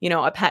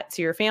 a pet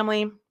to your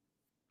family,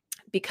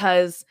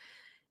 because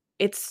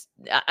it's,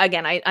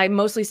 again, I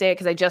mostly say it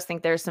because I just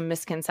think there's some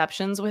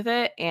misconceptions with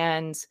it.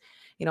 And,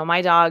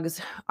 my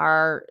dogs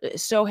are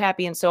so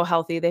happy and so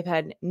healthy. They've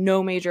had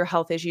no major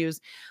health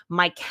issues.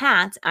 My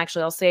cat,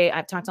 actually, I'll say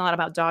I've talked a lot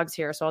about dogs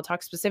here, so I'll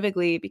talk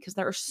specifically because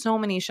there are so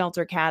many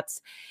shelter cats.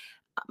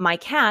 My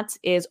cat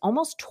is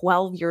almost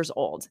 12 years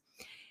old.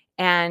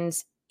 And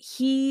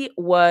he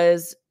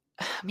was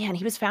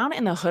found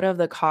in the hood of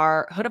a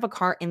car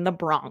in the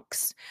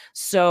Bronx.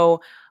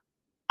 So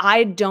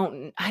I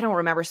don't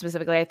remember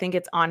specifically. I think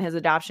it's on his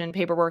adoption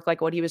paperwork,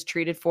 like what he was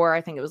treated for. I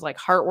think it was like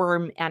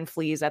heartworm and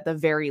fleas at the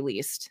very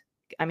least.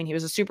 I mean, he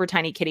was a super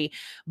tiny kitty,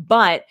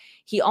 but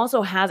he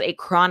also has a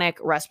chronic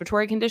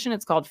respiratory condition.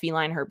 It's called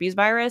feline herpes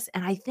virus.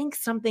 And I think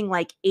something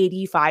like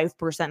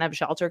 85% of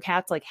shelter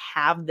cats like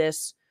have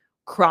this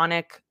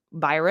chronic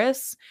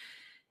virus.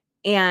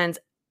 And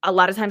a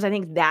lot of times I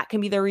think that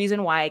can be the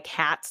reason why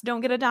cats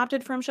don't get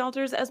adopted from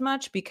shelters as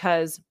much,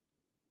 because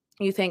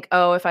You think,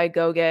 oh, if I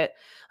go get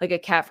like a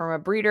cat from a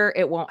breeder,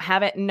 it won't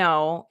have it.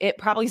 No, it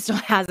probably still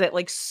has it.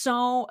 Like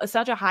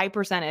such a high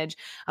percentage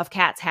of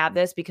cats have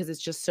this because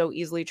it's just so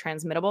easily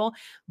transmittable.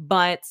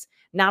 But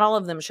not all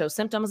of them show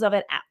symptoms of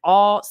it at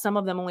all. Some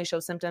of them only show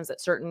symptoms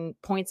at certain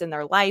points in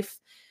their life.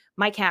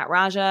 My cat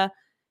Raja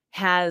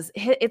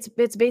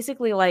it's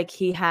basically like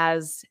he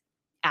has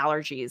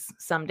allergies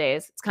some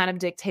days. It's kind of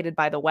dictated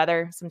by the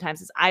weather. Sometimes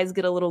his eyes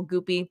get a little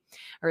goopy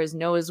or his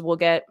nose will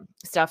get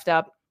stuffed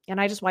up. And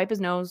I just wipe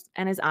his nose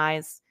and his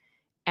eyes,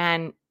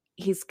 and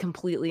he's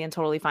completely and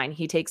totally fine.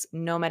 He takes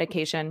no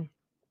medication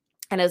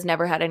and has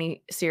never had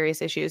any serious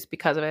issues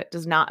because of it.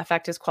 Does not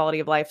affect his quality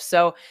of life.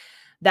 So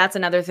that's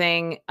another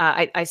thing.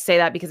 I say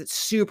that because it's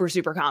super,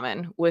 super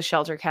common with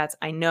shelter cats.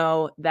 I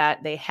know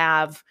that they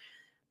have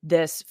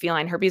this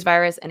feline herpes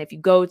virus. And if you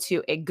go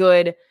to a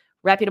good,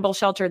 reputable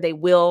shelter, they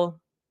will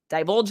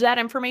divulge that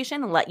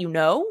information and let you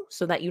know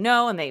so that you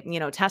know, and they,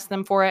 test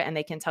them for it and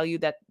they can tell you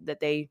that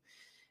they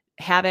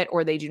have it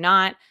or they do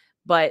not,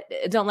 but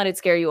don't let it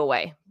scare you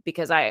away,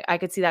 because I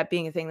could see that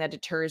being a thing that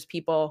deters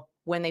people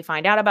when they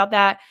find out about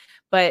that.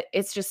 But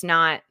it's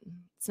not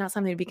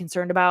something to be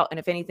concerned about. And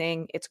if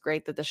anything, it's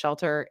great that the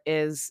shelter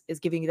is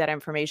giving you that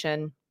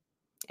information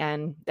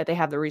and that they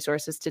have the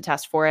resources to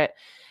test for it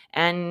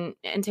and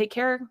take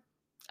care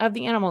of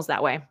the animals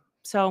that way.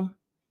 So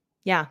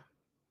yeah,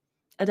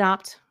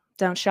 adopt,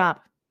 don't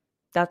shop.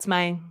 That's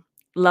my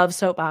love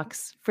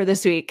soapbox for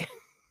this week.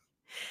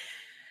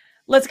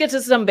 Let's get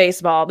to some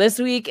baseball. This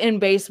week in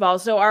baseball.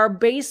 So our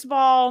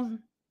baseball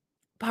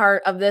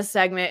part of this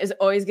segment is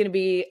always going to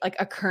be like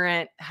a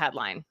current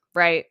headline,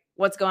 right?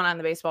 What's going on in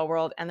the baseball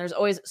world? And there's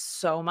always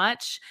so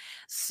much.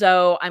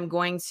 So I'm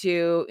going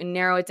to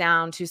narrow it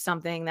down to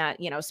something that,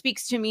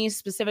 speaks to me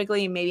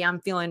specifically. Maybe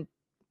I'm feeling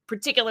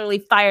particularly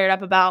fired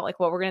up about, like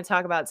what we're going to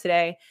talk about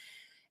today.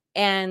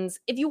 And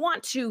if you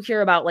want to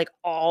hear about like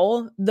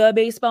all the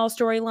baseball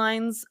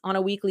storylines on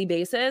a weekly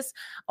basis,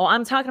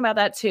 I'm talking about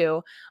that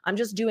too. I'm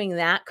just doing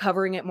that,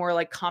 covering it more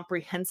like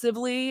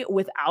comprehensively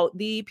without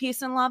the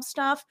peace and love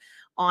stuff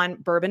on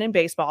Bourbon and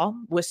Baseball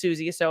with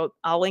Susie. So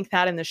I'll link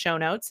that in the show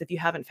notes if you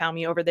haven't found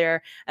me over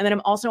there. And then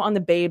I'm also on the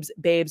Babes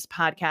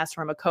podcast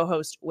where I'm a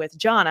co-host with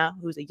Jonna,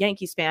 who's a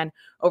Yankees fan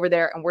over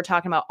there. And we're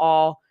talking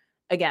about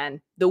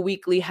again, the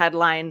weekly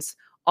headlines,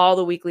 all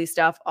the weekly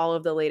stuff, all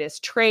of the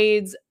latest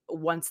trades.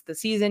 Once the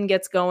season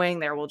gets going,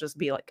 there will just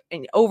be like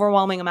an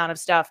overwhelming amount of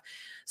stuff.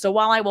 So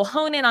while I will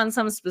hone in on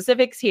some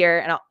specifics here,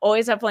 and I'll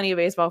always have plenty of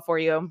baseball for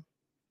you,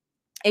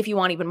 if you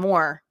want even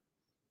more,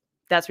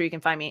 that's where you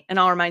can find me. And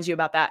I'll remind you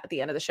about that at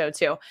the end of the show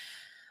too.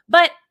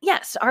 But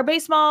yes, our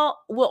baseball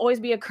will always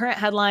be a current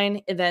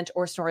headline, event,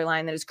 or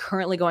storyline that is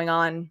currently going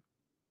on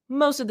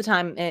most of the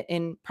time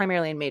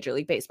primarily in Major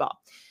League Baseball.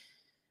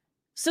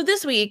 So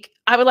this week,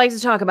 I would like to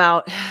talk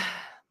about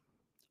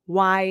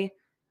why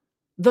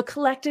the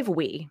collective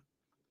we,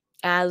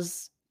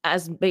 as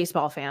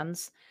baseball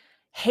fans,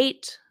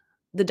 hate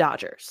the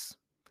Dodgers.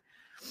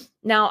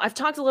 Now, I've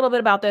talked a little bit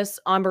about this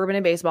on Bourbon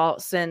and Baseball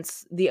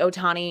since the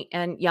Ohtani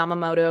and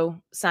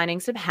Yamamoto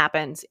signings have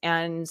happened.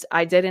 And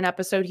I did an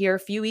episode here a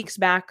few weeks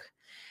back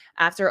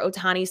after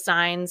Ohtani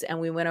signs, and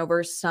we went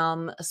over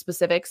some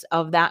specifics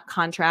of that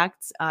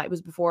contract. It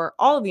was before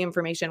all of the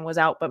information was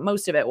out, but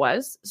most of it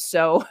was.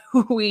 So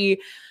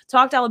we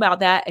talked all about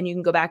that, and you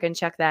can go back and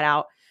check that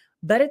out.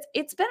 But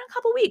it's been a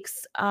couple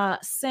weeks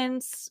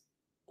since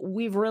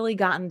we've really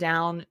gotten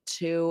down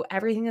to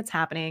everything that's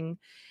happening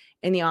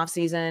in the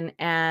offseason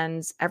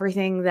and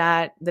everything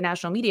that the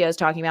national media is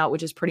talking about,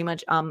 which is pretty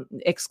much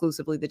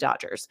exclusively the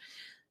Dodgers.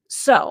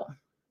 So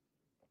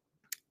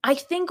I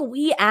think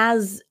we,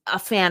 as a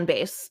fan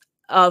base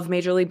of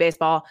Major League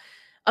Baseball,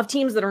 of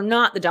teams that are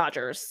not the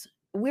Dodgers,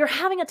 we're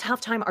having a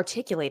tough time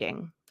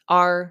articulating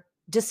our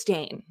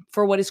disdain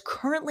for what is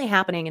currently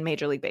happening in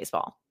Major League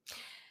Baseball.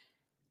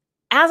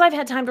 As I've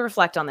had time to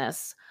reflect on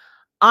this,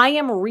 I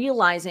am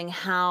realizing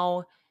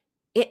how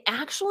it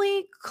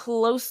actually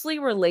closely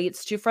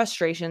relates to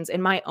frustrations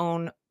in my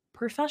own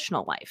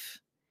professional life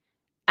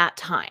at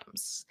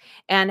times,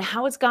 and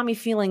how it's got me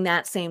feeling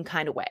that same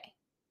kind of way.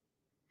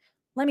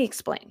 Let me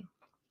explain.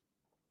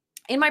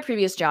 In my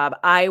previous job,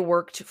 I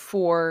worked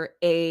for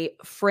a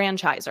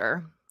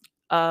franchisor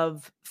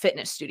of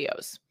fitness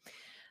studios.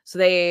 So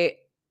they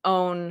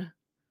own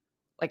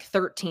like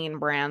 13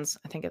 brands.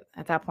 I think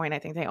at that point, I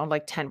think they owned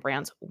like 10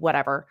 brands,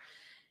 whatever.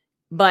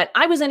 But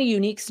I was in a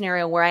unique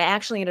scenario where I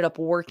actually ended up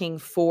working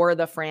for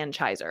the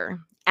franchisor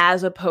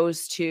as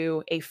opposed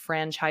to a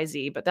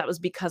franchisee, but that was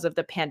because of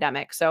the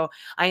pandemic. So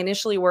I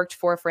initially worked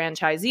for a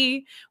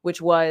franchisee,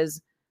 which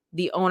was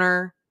the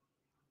owner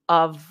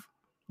of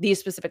these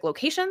specific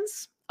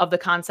locations of the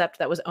concept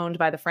that was owned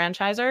by the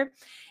franchisor.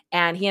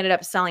 And he ended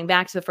up selling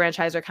back to the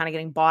franchisor, kind of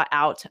getting bought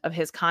out of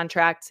his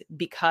contract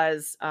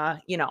because,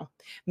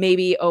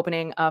 maybe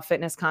opening a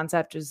fitness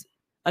concept is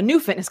a new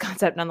fitness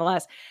concept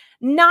nonetheless.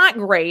 Not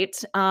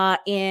great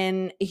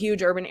in a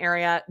huge urban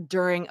area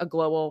during a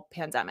global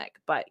pandemic,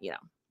 but,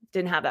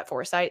 didn't have that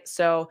foresight.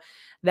 So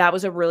that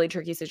was a really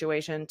tricky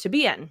situation to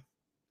be in.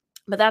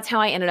 But that's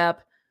how I ended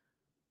up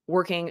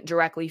working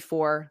directly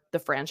for the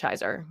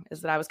franchisor,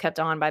 is that I was kept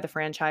on by the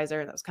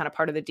franchisor. That was kind of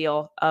part of the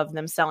deal of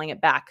them selling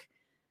it back.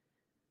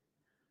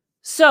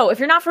 So if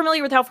you're not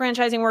familiar with how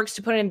franchising works,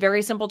 to put it in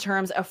very simple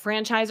terms, a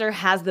franchisor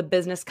has the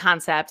business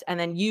concept, and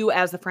then you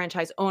as the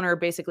franchise owner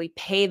basically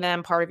pay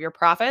them part of your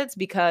profits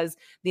because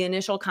the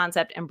initial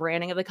concept and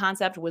branding of the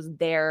concept was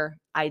their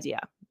idea.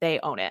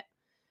 They own it.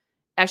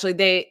 Actually,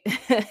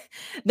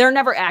 they're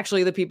never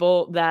actually the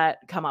people that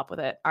come up with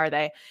it, are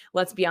they?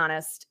 Let's be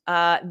honest.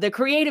 The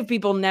creative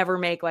people never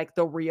make like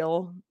the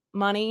real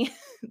money.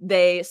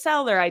 They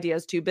sell their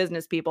ideas to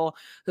business people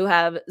who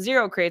have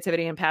zero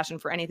creativity and passion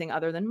for anything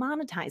other than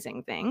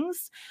monetizing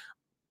things.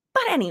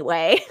 But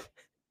anyway,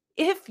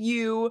 if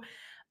you're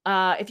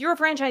a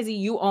franchisee,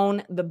 you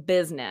own the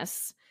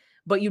business,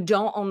 but you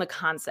don't own the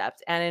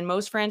concept. And in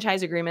most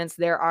franchise agreements,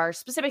 there are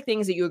specific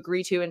things that you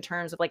agree to in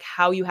terms of like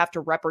how you have to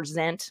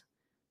represent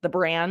the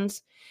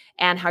brand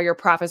and how your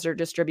profits are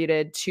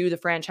distributed to the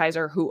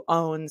franchisor who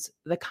owns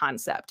the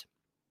concept.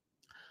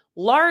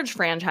 Large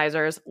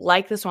franchisors,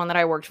 like this one that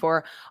I worked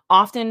for,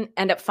 often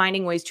end up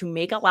finding ways to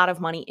make a lot of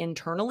money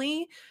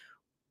internally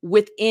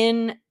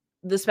within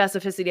the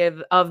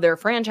specificity of their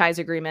franchise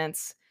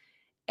agreements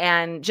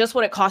and just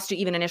what it costs to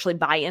even initially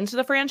buy into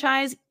the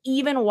franchise,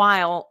 even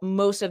while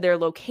most of their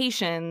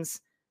locations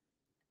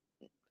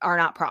are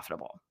not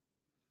profitable.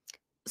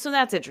 So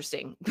that's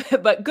interesting.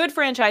 But good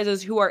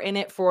franchises who are in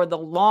it for the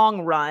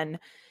long run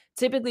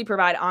typically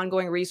provide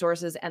ongoing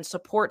resources and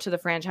support to the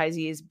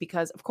franchisees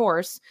because, of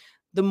course,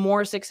 the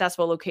more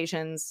successful that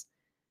locations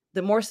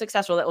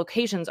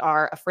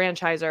are, a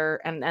franchisor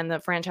and the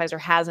franchisor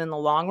has in the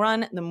long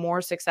run, the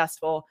more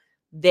successful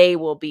they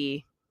will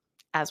be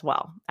as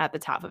well at the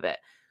top of it.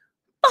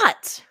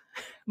 But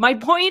my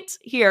point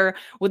here,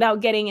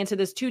 without getting into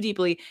this too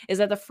deeply, is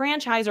that the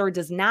franchisor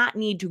does not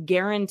need to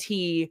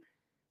guarantee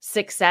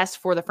success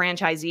for the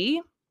franchisee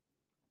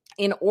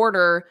in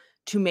order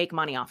to make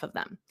money off of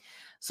them.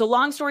 So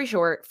long story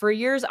short, for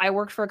years, I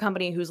worked for a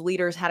company whose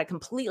leaders had a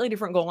completely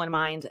different goal in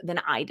mind than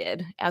I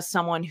did as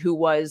someone who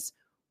was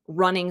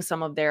running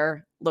some of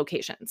their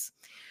locations.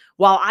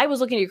 While I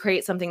was looking to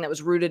create something that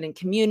was rooted in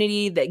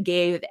community, that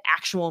gave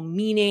actual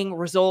meaning,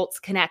 results,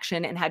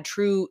 connection, and had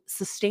true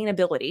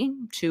sustainability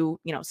to,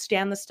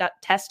 stand the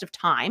test of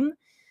time,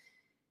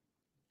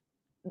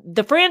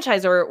 the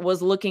franchisor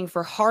was looking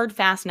for hard,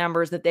 fast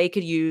numbers that they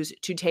could use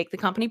to take the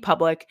company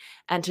public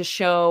and to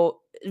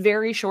show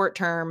very short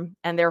term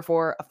and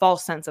therefore a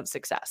false sense of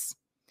success.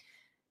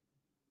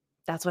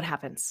 That's what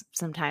happens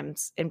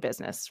sometimes in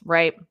business,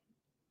 right?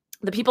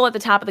 The people at the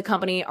top of the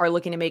company are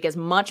looking to make as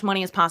much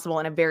money as possible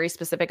in a very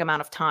specific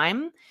amount of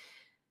time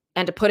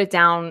and to put it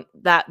down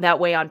that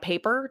way on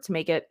paper to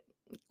make it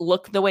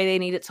look the way they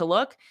need it to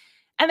look.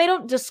 And they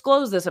don't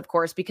disclose this, of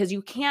course, because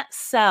you can't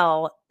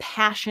sell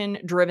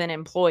passion-driven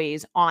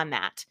employees on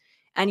that.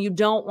 And you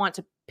don't want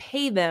to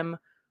pay them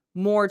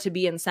more to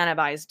be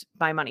incentivized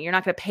by money. You're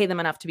not going to pay them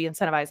enough to be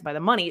incentivized by the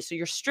money. So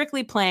you're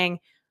strictly playing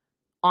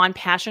on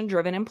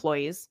passion-driven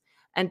employees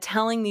and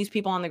telling these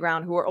people on the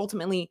ground who are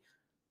ultimately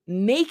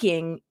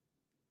making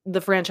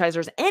the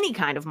franchisors any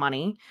kind of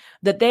money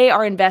that they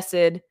are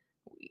invested.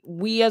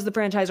 We as the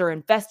franchisor are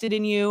invested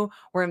in you.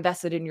 We're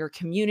invested in your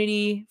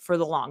community for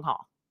the long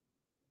haul.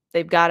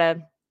 They've got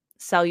to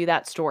sell you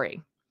that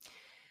story.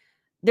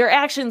 Their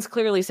actions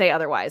clearly say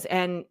otherwise.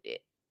 And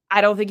I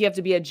don't think you have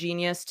to be a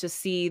genius to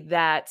see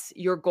that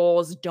your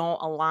goals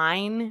don't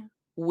align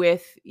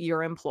with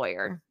your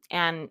employer.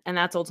 And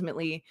that's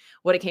ultimately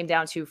what it came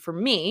down to for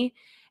me.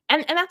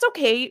 And that's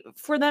okay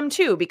for them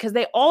too, because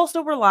they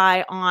also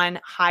rely on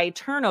high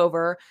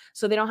turnover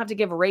so they don't have to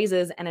give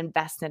raises and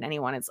invest in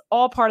anyone. It's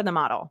all part of the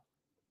model.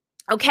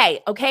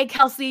 Okay,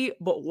 Kelsey,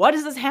 but what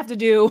does this have to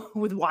do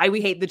with why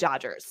we hate the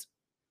Dodgers?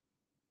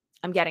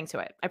 I'm getting to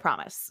it, I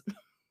promise.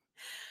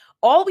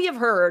 All we have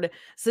heard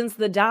since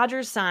the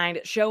Dodgers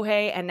signed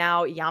Shohei and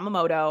now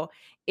Yamamoto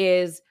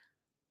is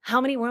how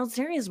many World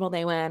Series will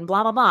they win?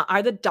 Blah, blah, blah.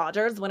 Are the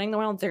Dodgers winning the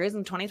World Series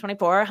in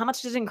 2024? How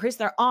much does it increase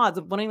their odds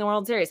of winning the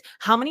World Series?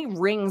 How many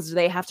rings do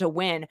they have to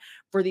win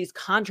for these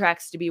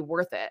contracts to be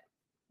worth it?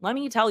 Let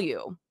me tell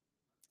you,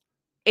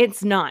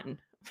 it's none.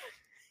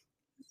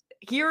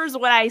 Here's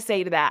what I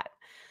say to that.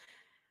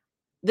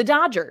 The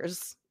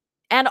Dodgers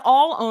and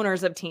all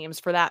owners of teams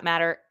for that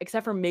matter,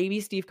 except for maybe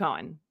Steve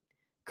Cohen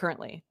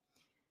currently,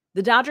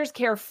 the Dodgers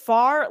care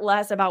far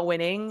less about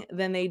winning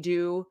than they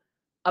do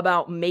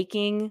about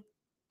making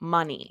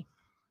money.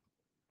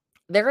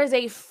 There is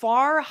a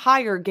far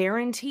higher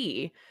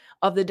guarantee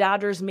of the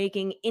Dodgers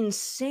making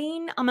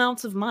insane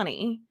amounts of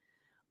money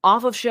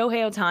off of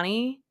Shohei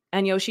Ohtani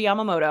and Yoshi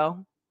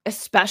Yamamoto,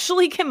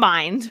 especially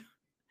combined,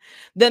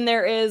 than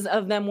there is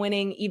of them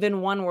winning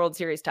even one World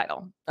Series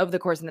title over the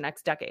course of the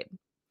next decade.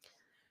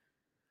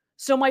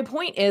 So my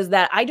point is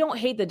that I don't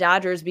hate the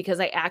Dodgers because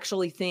I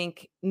actually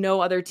think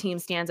no other team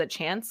stands a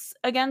chance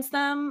against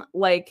them.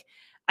 Like,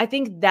 I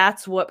think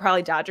that's what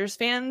probably Dodgers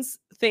fans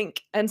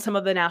think, and some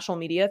of the national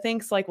media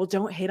thinks, like, well,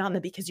 don't hate on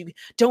them because you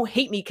don't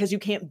hate me because you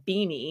can't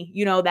be me.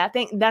 That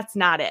thing, that's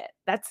not it.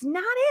 That's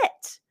not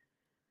it.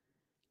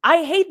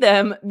 I hate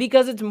them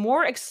because it's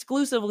more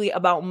exclusively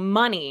about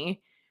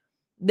money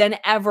than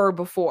ever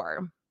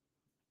before.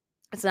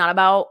 It's not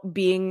about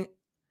being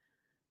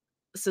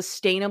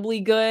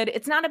sustainably good.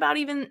 It's not about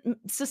even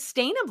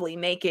sustainably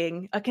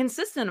making a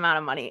consistent amount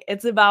of money.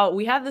 It's about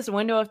we have this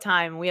window of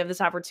time, we have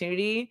this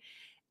opportunity,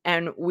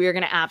 and we're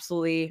going to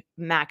absolutely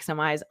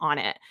maximize on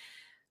it.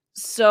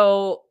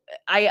 So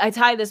I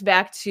tie this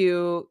back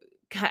to,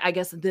 I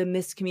guess, the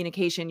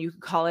miscommunication, you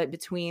could call it,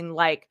 between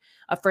like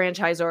a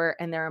franchisor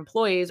and their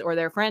employees or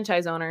their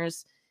franchise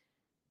owners,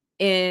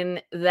 in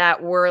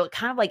that we're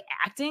kind of like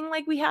acting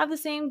like we have the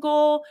same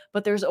goal,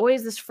 but there's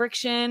always this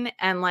friction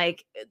and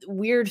like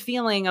weird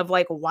feeling of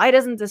like, why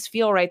doesn't this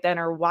feel right then?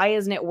 Or why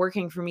isn't it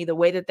working for me the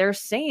way that they're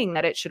saying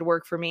that it should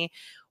work for me?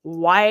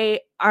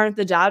 Why aren't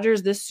the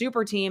Dodgers this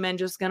super team and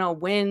just going to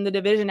win the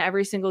division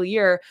every single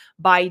year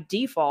by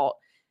default?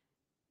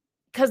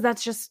 Because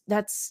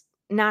that's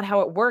not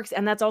how it works.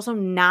 And that's also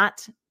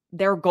not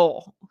their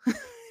goal.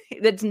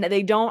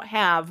 They don't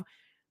have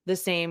the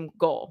same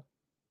goal.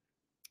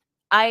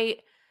 I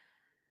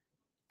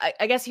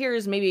guess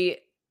here's maybe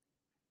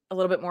a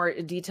little bit more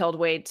detailed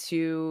way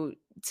to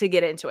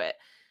get into it.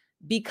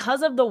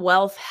 Because of the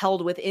wealth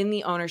held within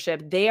the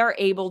ownership, they are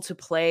able to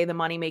play the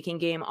money-making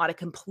game on a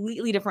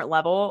completely different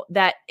level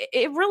that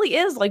it really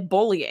is like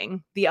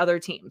bullying the other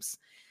teams.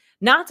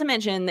 Not to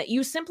mention that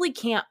you simply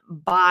can't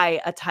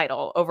buy a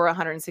title over a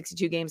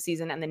 162 game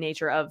season and the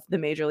nature of the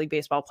Major League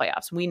Baseball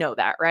playoffs. We know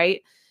that,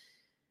 right?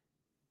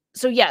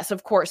 So yes,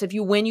 of course, if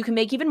you win, you can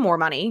make even more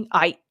money.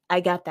 I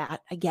get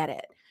that. I get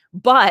it.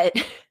 But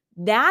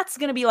that's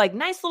going to be like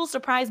nice little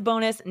surprise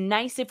bonus.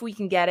 Nice if we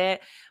can get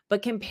it.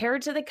 But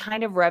compared to the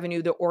kind of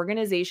revenue the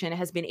organization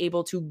has been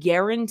able to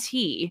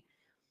guarantee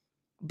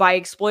by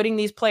exploiting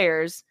these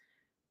players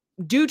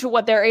due to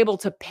what they're able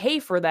to pay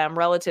for them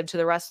relative to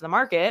the rest of the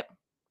market,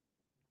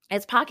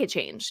 it's pocket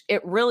change.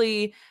 It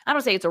really, I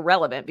don't say it's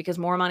irrelevant because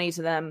more money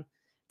to them,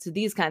 to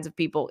these kinds of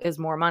people, is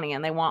more money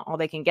and they want all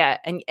they can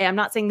get. And I'm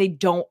not saying they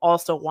don't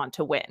also want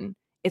to win.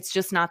 It's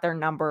just not their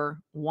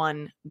number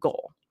one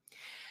goal.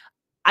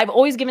 I've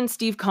always given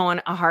Steve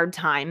Cohen a hard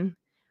time,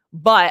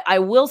 but I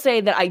will say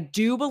that I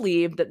do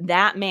believe that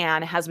that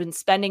man has been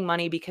spending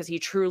money because he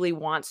truly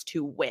wants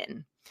to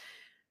win.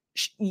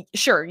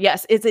 Sure,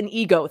 yes, it's an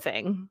ego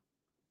thing.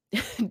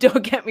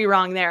 Don't get me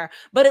wrong there.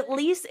 But at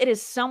least it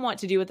is somewhat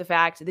to do with the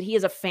fact that he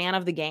is a fan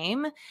of the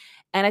game.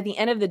 And at the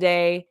end of the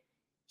day,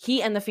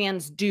 he and the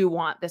fans do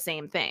want the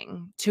same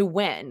thing, to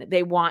win.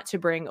 They want to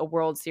bring a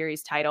World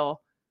Series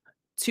title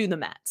to the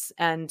Mets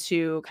and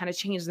to kind of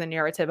change the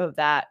narrative of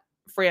that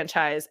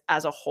franchise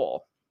as a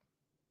whole.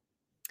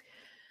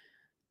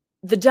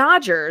 The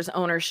Dodgers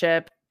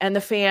ownership and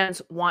the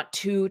fans want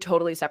two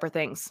totally separate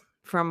things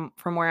from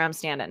where I'm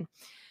standing.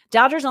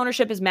 Dodgers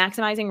ownership is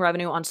maximizing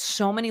revenue on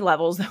so many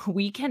levels that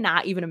we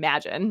cannot even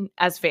imagine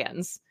as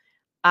fans.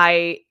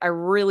 I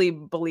really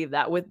believe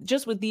that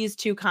with these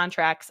two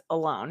contracts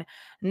alone,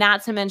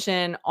 not to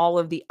mention all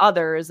of the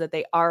others that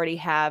they already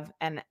have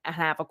and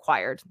have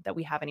acquired that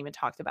we haven't even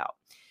talked about.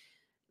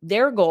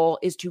 Their goal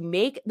is to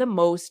make the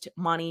most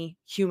money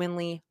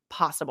humanly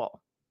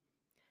possible.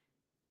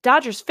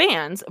 Dodgers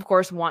fans, of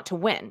course, want to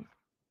win.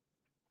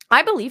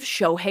 I believe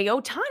Shohei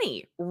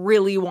Ohtani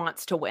really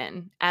wants to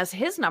win as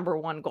his number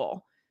one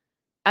goal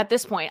at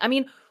this point. I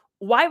mean,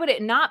 why would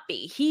it not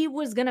be? He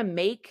was going to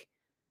make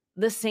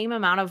the same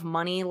amount of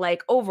money,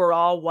 like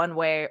overall, one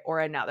way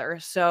or another.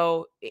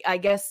 So I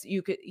guess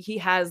he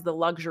has the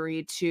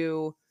luxury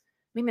to,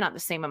 maybe not the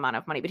same amount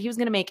of money, but he was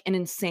going to make an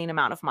insane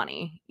amount of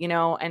money,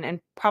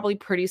 and probably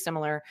pretty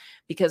similar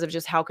because of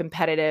just how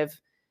competitive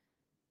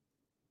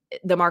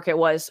the market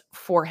was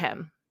for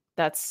him.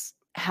 That's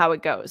how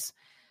it goes.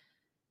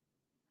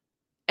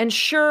 And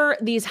sure,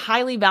 these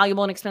highly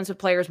valuable and expensive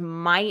players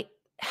might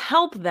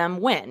help them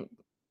win.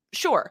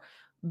 Sure,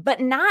 but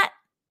not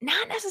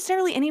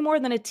necessarily any more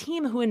than a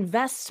team who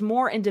invests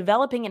more in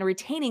developing and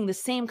retaining the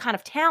same kind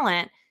of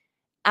talent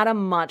at a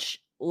much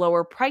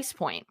lower price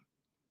point.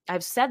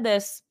 I've said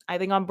this, I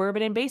think, on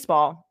Bourbon and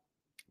Baseball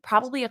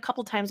probably a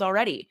couple times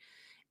already,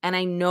 and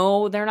I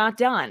know they're not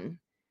done,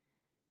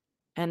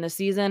 and the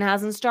season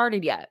hasn't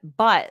started yet.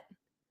 But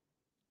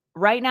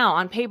right now,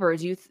 on paper,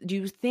 do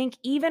you think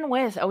even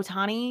with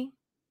Ohtani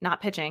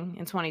not pitching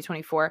in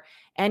 2024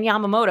 and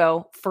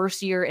Yamamoto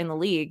first year in the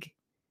league,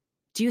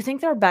 do you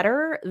think they're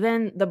better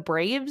than the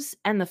Braves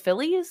and the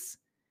Phillies?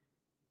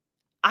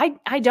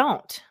 I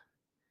don't.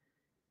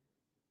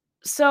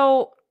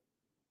 So,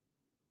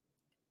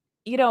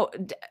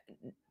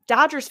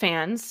 Dodgers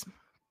fans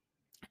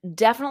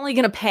definitely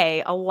going to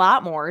pay a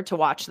lot more to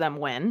watch them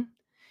win.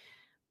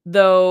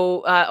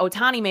 Though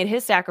Ohtani made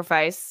his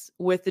sacrifice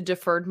with the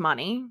deferred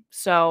money.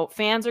 So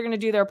fans are going to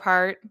do their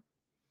part.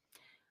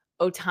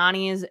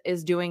 Ohtani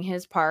is doing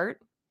his part.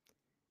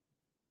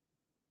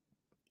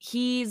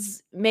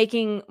 He's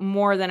making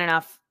more than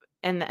enough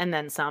and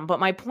then some. But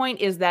my point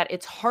is that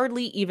it's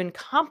hardly even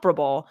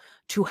comparable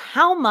to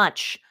how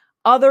much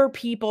other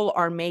people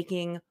are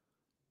making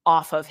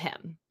off of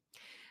him.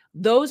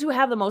 Those who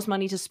have the most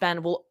money to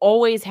spend will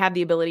always have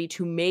the ability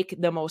to make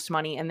the most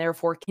money and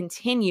therefore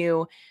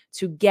continue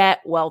to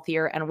get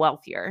wealthier and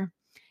wealthier.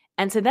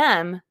 And to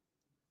them,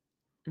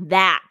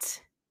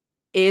 that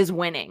is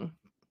winning.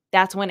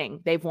 That's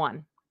winning. They've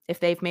won. If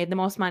they've made the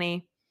most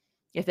money,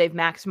 if they've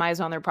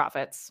maximized on their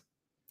profits.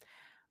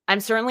 I'm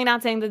certainly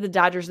not saying that the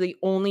Dodgers are the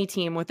only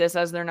team with this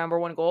as their number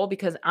one goal,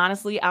 because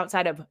honestly,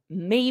 outside of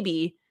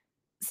maybe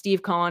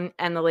Steve Cohen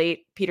and the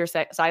late Peter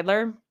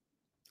Seidler,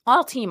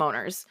 all team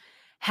owners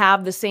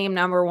have the same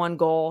number one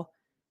goal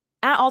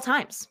at all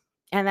times,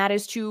 and that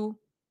is to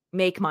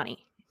make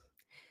money.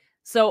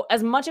 So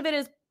as much of it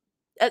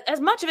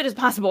as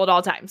possible at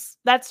all times.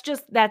 That's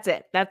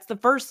it. That's the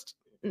first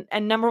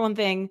and number one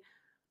thing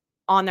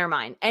on their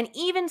mind. And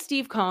even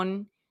Steve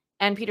Cohen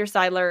and Peter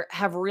Seidler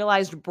have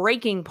realized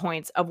breaking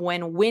points of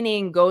when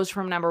winning goes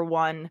from number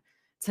one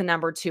to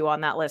number two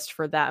on that list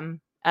for them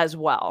as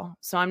well.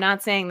 So I'm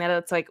not saying that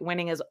it's like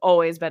winning has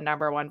always been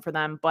number one for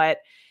them, but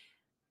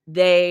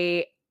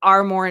they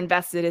are more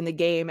invested in the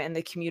game and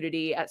the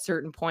community at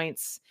certain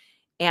points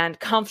and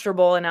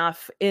comfortable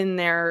enough in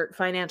their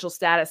financial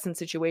status and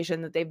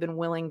situation that they've been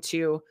willing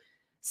to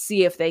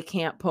see if they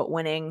can't put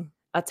winning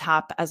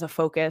atop as a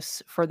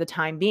focus for the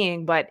time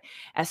being. But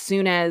as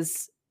soon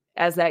as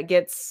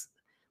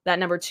that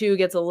number two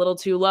gets a little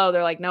too low,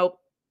 they're like, nope,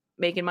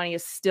 making money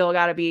is still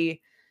got to be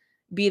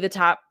the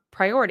top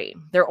priority.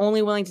 They're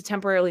only willing to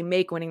temporarily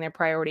make winning their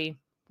priority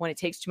when it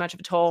takes too much of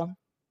a toll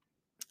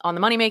on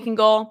the money-making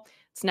goal.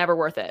 It's never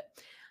worth it.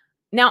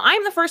 Now,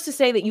 I'm the first to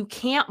say that you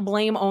can't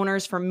blame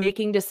owners for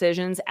making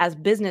decisions as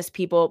business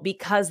people,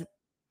 because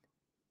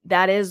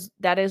that is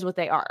what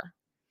they are.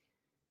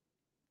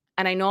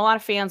 And I know a lot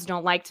of fans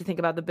don't like to think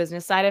about the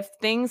business side of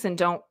things and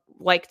don't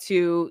like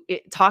to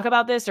talk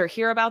about this or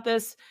hear about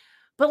this,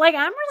 but like,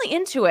 I'm really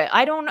into it.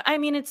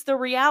 It's the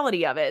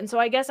reality of it. And so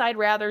I guess I'd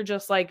rather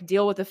just like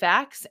deal with the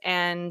facts,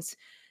 and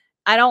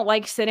I don't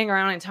like sitting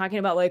around and talking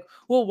about like,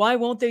 well, why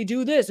won't they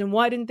do this? And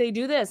why didn't they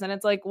do this? And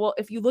it's like, well,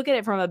 if you look at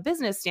it from a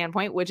business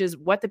standpoint, which is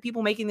what the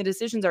people making the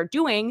decisions are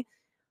doing,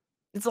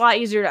 it's a lot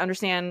easier to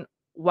understand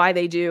why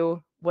they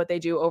do what they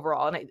do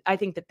overall. And I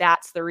think that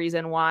that's the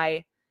reason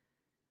why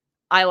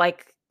I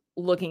like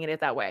looking at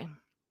it that way.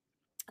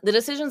 The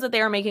decisions that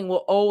they are making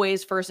will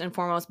always first and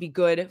foremost be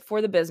good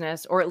for the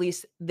business, or at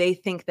least they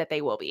think that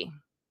they will be.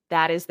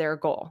 That is their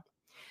goal.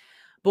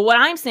 But what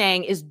I'm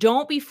saying is,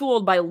 don't be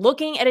fooled by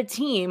looking at a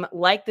team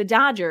like the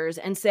Dodgers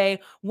and say,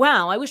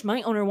 wow, I wish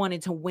my owner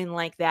wanted to win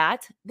like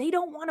that. They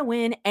don't want to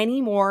win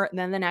any more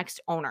than the next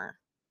owner.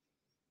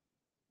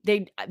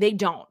 They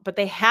don't, but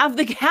they have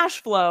the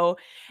cash flow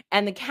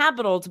and the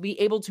capital to be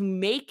able to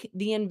make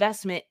the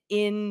investment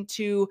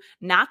into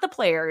not the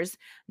players,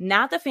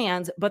 not the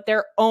fans, but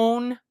their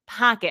own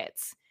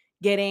pockets,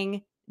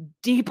 getting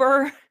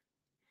deeper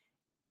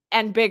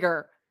and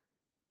bigger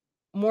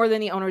more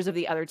than the owners of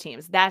the other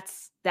teams.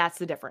 That's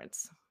the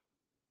difference.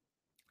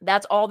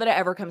 That's all that it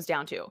ever comes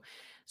down to.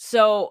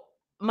 So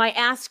my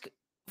ask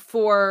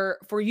for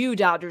you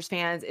Dodgers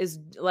fans is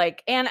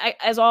like, and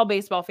as all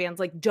baseball fans,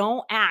 like,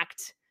 don't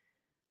act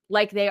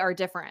like they are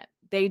different.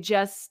 They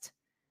just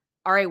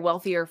are a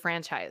wealthier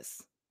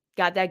franchise.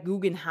 Got that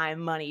Guggenheim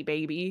money,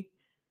 baby.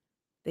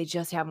 They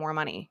just have more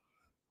money.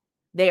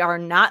 They are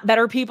not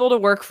better people to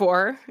work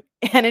for.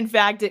 And in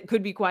fact, it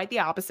could be quite the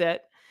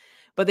opposite.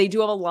 But they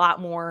do have a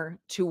lot more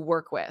to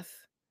work with.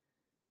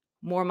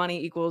 More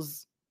money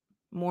equals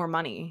more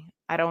money.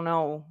 I don't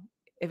know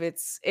if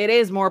it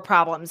is more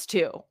problems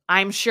too,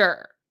 I'm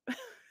sure.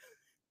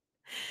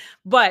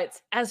 But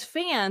as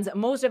fans,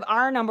 most of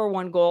our number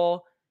one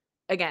goal,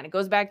 again, it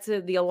goes back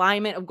to the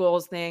alignment of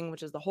goals thing,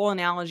 which is the whole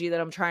analogy that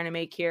I'm trying to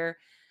make here.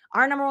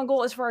 Our number one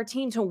goal is for our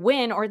team to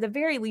win, or at the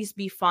very least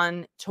be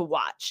fun to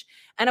watch.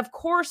 And of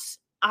course,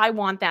 I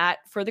want that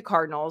for the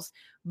Cardinals.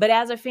 But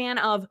as a fan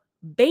of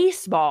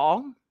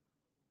baseball,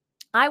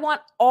 I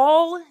want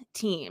all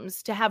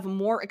teams to have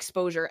more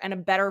exposure and a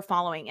better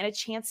following and a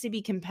chance to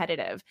be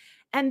competitive.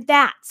 And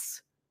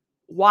that's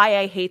why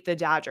I hate the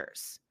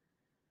Dodgers.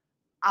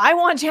 I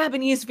want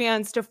Japanese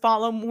fans to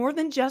follow more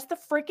than just the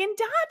freaking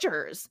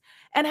Dodgers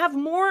and have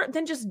more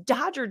than just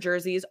Dodger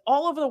jerseys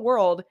all over the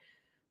world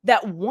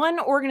that one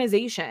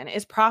organization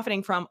is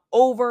profiting from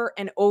over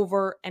and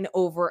over and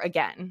over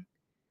again.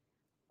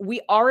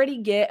 We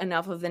already get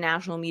enough of the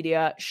national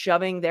media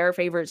shoving their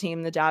favorite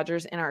team, the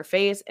Dodgers, in our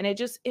face, and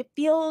it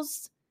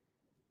feels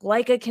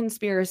like a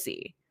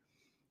conspiracy.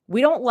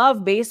 We don't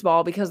love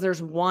baseball because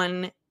there's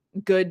one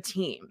good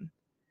team.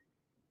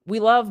 We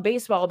love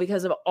baseball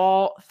because of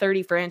all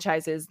 30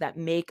 franchises that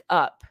make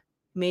up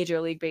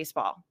Major League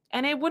Baseball.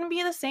 And it wouldn't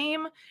be the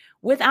same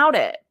without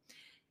it.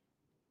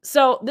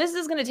 So this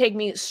is going to take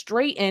me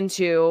straight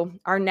into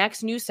our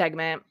next news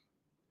segment,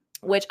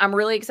 which I'm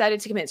really excited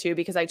to commit to,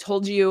 because I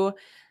told you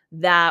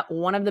that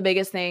one of the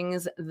biggest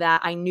things that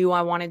I knew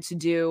I wanted to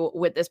do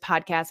with this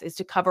podcast is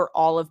to cover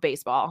all of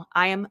baseball.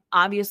 I am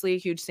obviously a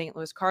huge St.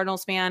 Louis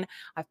Cardinals fan.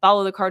 I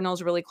follow the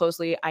Cardinals really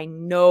closely. I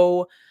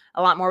know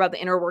a lot more about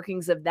the inner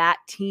workings of that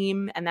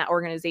team and that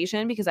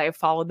organization because I have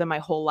followed them my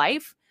whole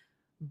life.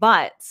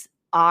 But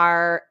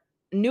our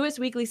newest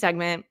weekly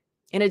segment,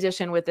 in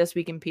addition with This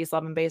Week in Peace,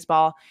 Love, and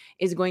Baseball,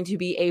 is going to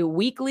be a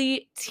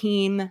weekly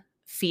team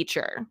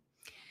feature.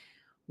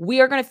 We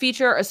are going to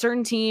feature a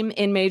certain team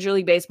in Major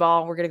League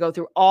Baseball. We're going to go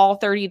through all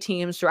 30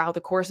 teams throughout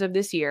the course of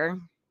this year.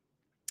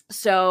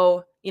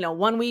 So,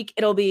 1 week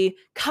it'll be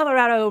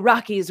Colorado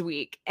Rockies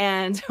week,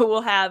 and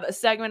we'll have a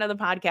segment of the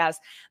podcast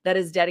that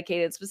is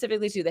dedicated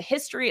specifically to the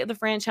history of the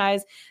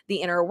franchise, the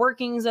inner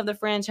workings of the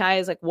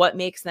franchise, like what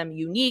makes them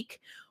unique,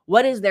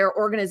 what is their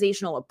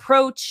organizational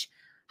approach,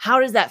 how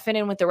does that fit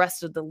in with the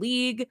rest of the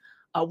league,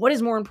 what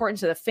is more important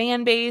to the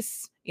fan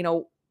base,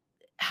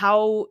 how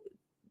are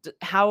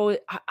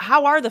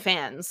the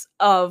fans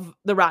of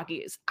the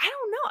Rockies? I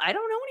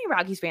don't know any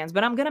Rockies fans,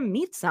 but I'm going to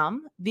meet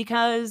some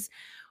because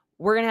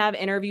we're going to have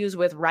interviews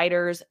with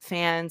writers,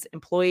 fans,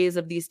 employees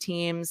of these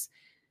teams,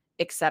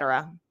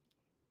 etc.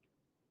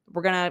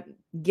 We're going to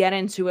get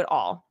into it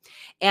all.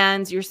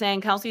 And you're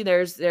saying, Kelsey,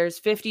 there's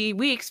 50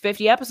 weeks,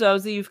 50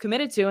 episodes that you've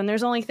committed to, and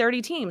there's only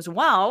 30 teams.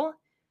 Well,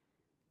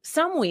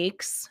 some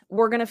weeks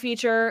we're going to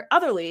feature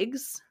other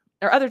leagues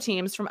or other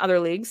teams from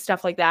other leagues,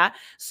 stuff like that.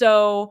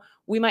 So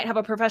we might have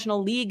a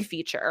professional league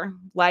feature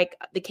like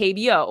the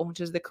KBO, which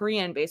is the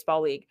Korean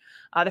Baseball League.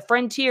 The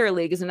Frontier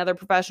League is another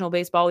professional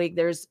baseball league.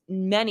 There's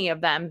many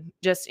of them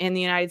just in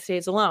the United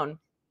States alone.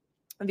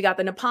 We got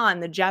the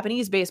Nippon, the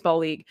Japanese Baseball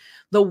League,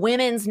 the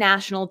women's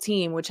national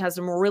team, which has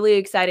some really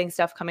exciting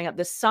stuff coming up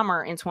this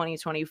summer in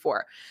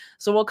 2024.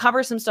 So we'll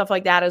cover some stuff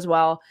like that as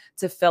well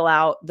to fill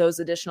out those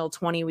additional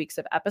 20 weeks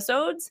of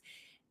episodes.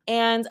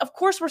 And of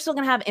course, we're still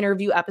going to have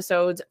interview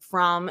episodes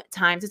from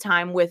time to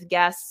time with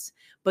guests,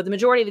 but the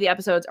majority of the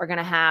episodes are going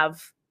to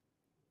have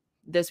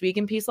This Week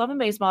in Peace, Love, and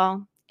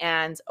Baseball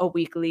and a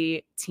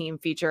weekly team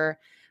feature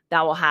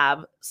that we'll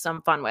have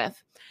some fun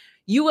with.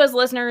 You as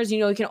listeners,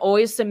 you can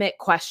always submit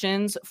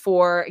questions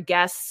for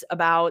guests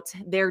about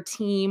their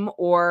team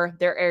or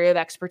their area of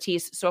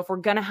expertise. So if we're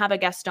going to have a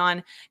guest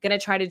on, going to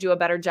try to do a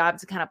better job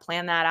to kind of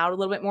plan that out a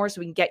little bit more so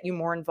we can get you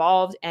more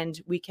involved and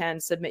we can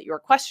submit your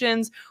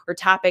questions or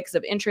topics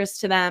of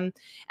interest to them.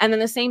 And then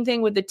the same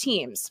thing with the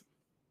teams.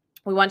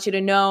 We want you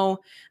to know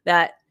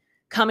that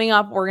coming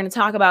up, we're going to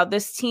talk about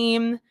this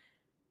team.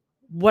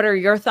 What are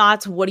your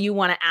thoughts? What do you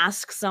want to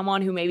ask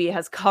someone who maybe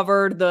has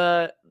covered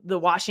the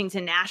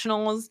Washington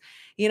Nationals?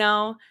 We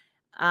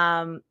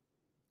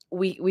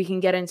can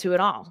get into it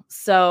all.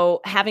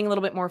 So having a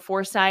little bit more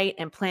foresight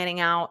and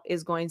planning out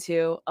is going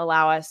to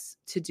allow us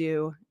to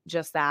do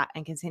just that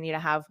and continue to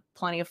have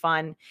plenty of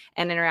fun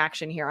and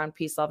interaction here on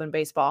Peace, Love, and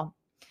Baseball.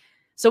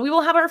 So we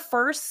will have our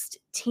first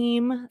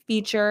team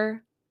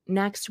feature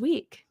next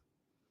week.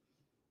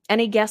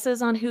 Any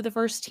guesses on who the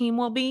first team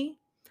will be?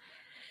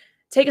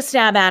 Take a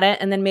stab at it,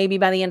 and then maybe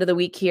by the end of the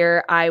week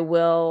here, I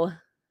will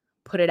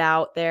put it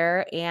out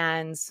there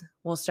and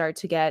we'll start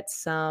to get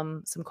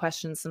some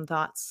questions, some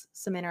thoughts,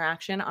 some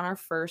interaction on our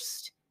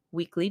first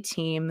weekly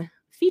team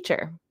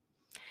feature.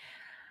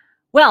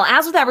 Well,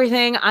 as with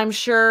everything, I'm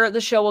sure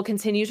the show will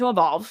continue to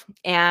evolve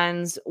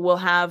and we'll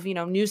have,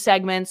 new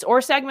segments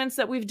or segments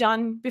that we've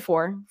done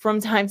before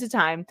from time to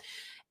time.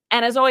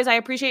 And as always, I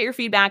appreciate your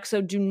feedback, so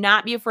do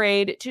not be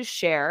afraid to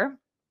share.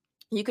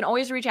 You can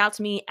always reach out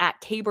to me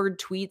at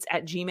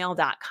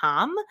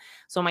kbirdtweets@gmail.com.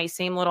 So my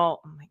same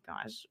little, oh my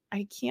gosh,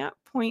 I can't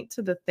point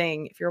to the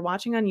thing. If you're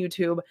watching on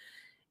YouTube,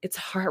 it's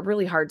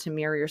really hard to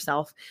mirror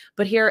yourself.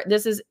 But here,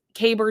 this is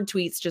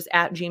kbirdtweets, just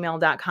at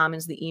gmail.com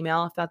is the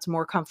email. If that's a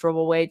more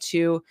comfortable way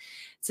to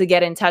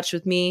get in touch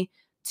with me,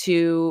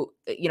 to,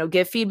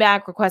 give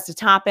feedback, request a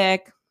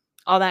topic,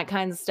 all that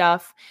kind of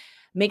stuff.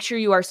 Make sure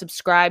you are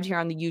subscribed here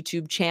on the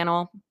YouTube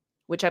channel,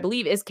 which I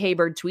believe is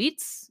K-Bird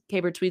Tweets.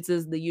 K-Bird Tweets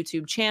is the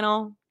YouTube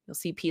channel. You'll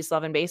see Peace,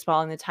 Love, and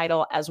Baseball in the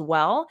title as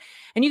well.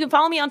 And you can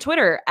follow me on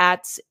Twitter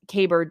at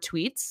K-Bird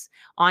Tweets,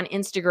 on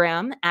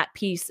Instagram at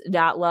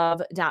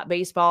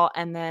peace.love.baseball,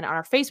 and then on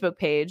our Facebook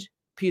page,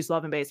 Peace,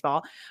 Love, and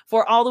Baseball,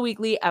 for all the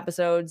weekly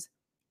episodes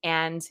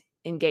and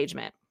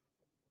engagement.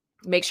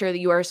 Make sure that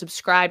you are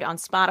subscribed on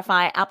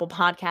Spotify, Apple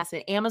Podcasts,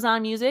 and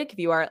Amazon Music if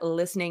you are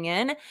listening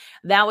in.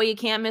 That way you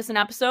can't miss an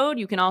episode.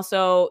 You can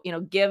also,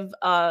 give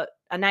a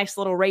nice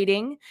little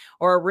rating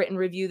or a written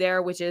review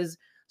there, which is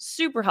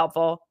super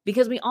helpful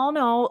because we all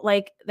know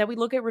that we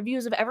look at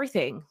reviews of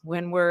everything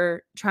when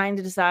we're trying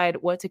to decide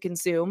what to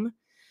consume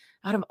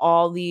out of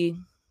all the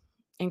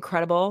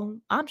incredible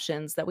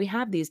options that we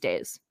have these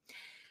days.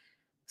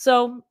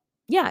 So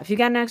yeah, if you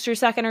got an extra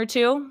second or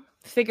two,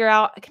 figure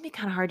out, it can be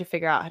kind of hard to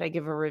figure out how to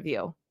give a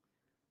review,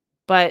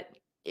 but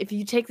if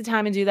you take the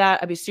time and do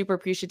that, I'd be super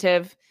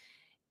appreciative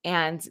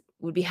and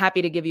would be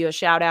happy to give you a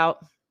shout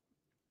out.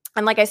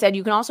 And like I said,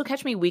 you can also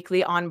catch me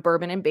weekly on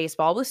Bourbon and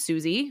Baseball with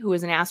Susie, who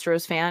is an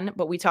Astros fan,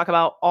 but we talk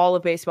about all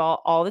of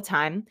baseball all the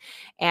time.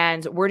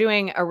 And we're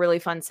doing a really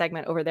fun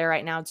segment over there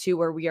right now too,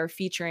 where we are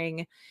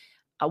featuring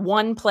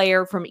one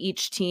player from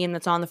each team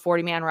that's on the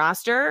 40-man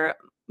roster,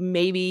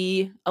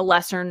 maybe a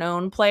lesser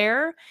known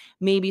player,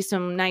 maybe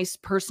some nice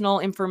personal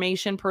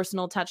information,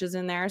 personal touches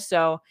in there.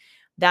 So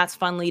That's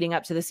fun leading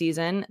up to the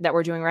season that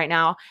we're doing right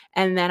now.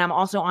 And then I'm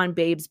also on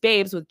Babes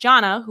with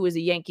Jana, who is a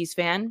Yankees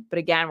fan. But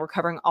again, we're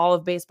covering all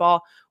of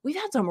baseball. We've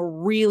had some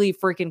really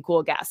freaking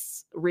cool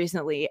guests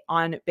recently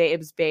on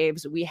Babes.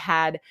 We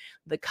had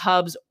the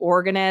Cubs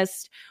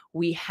organist.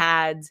 We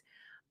had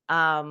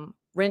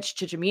Rich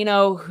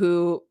Chichimino,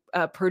 who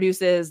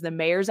produces The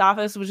Mayor's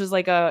Office, which is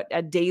like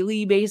a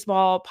daily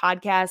baseball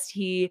podcast.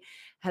 He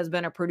has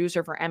been a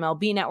producer for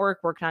MLB Network,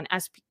 worked on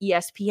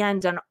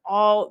ESPN, done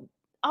all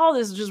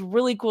this just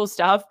really cool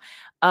stuff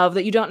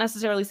that you don't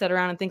necessarily sit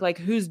around and think like,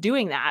 who's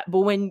doing that? But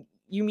when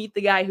you meet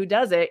the guy who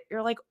does it,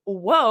 you're like,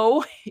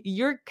 whoa,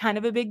 you're kind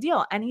of a big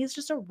deal. And he's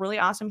just a really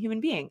awesome human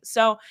being.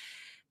 So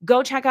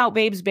go check out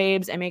Babes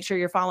and make sure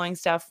you're following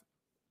stuff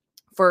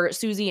for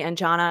Susie and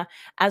Jana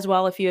as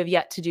well if you have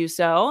yet to do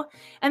so.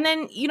 And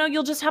then,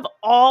 you'll just have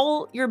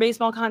all your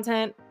baseball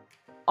content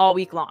all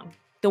week long.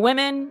 The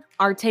women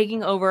are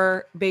taking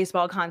over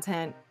baseball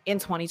content in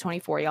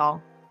 2024,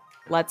 y'all.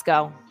 Let's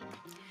go.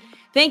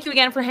 Thank you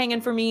again for hanging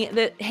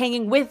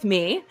with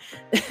me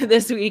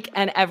this week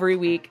and every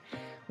week.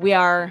 We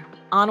are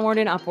onward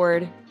and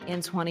upward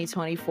in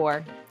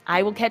 2024.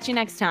 I will catch you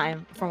next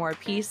time for more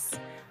peace,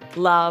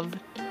 love,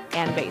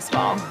 and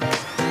baseball.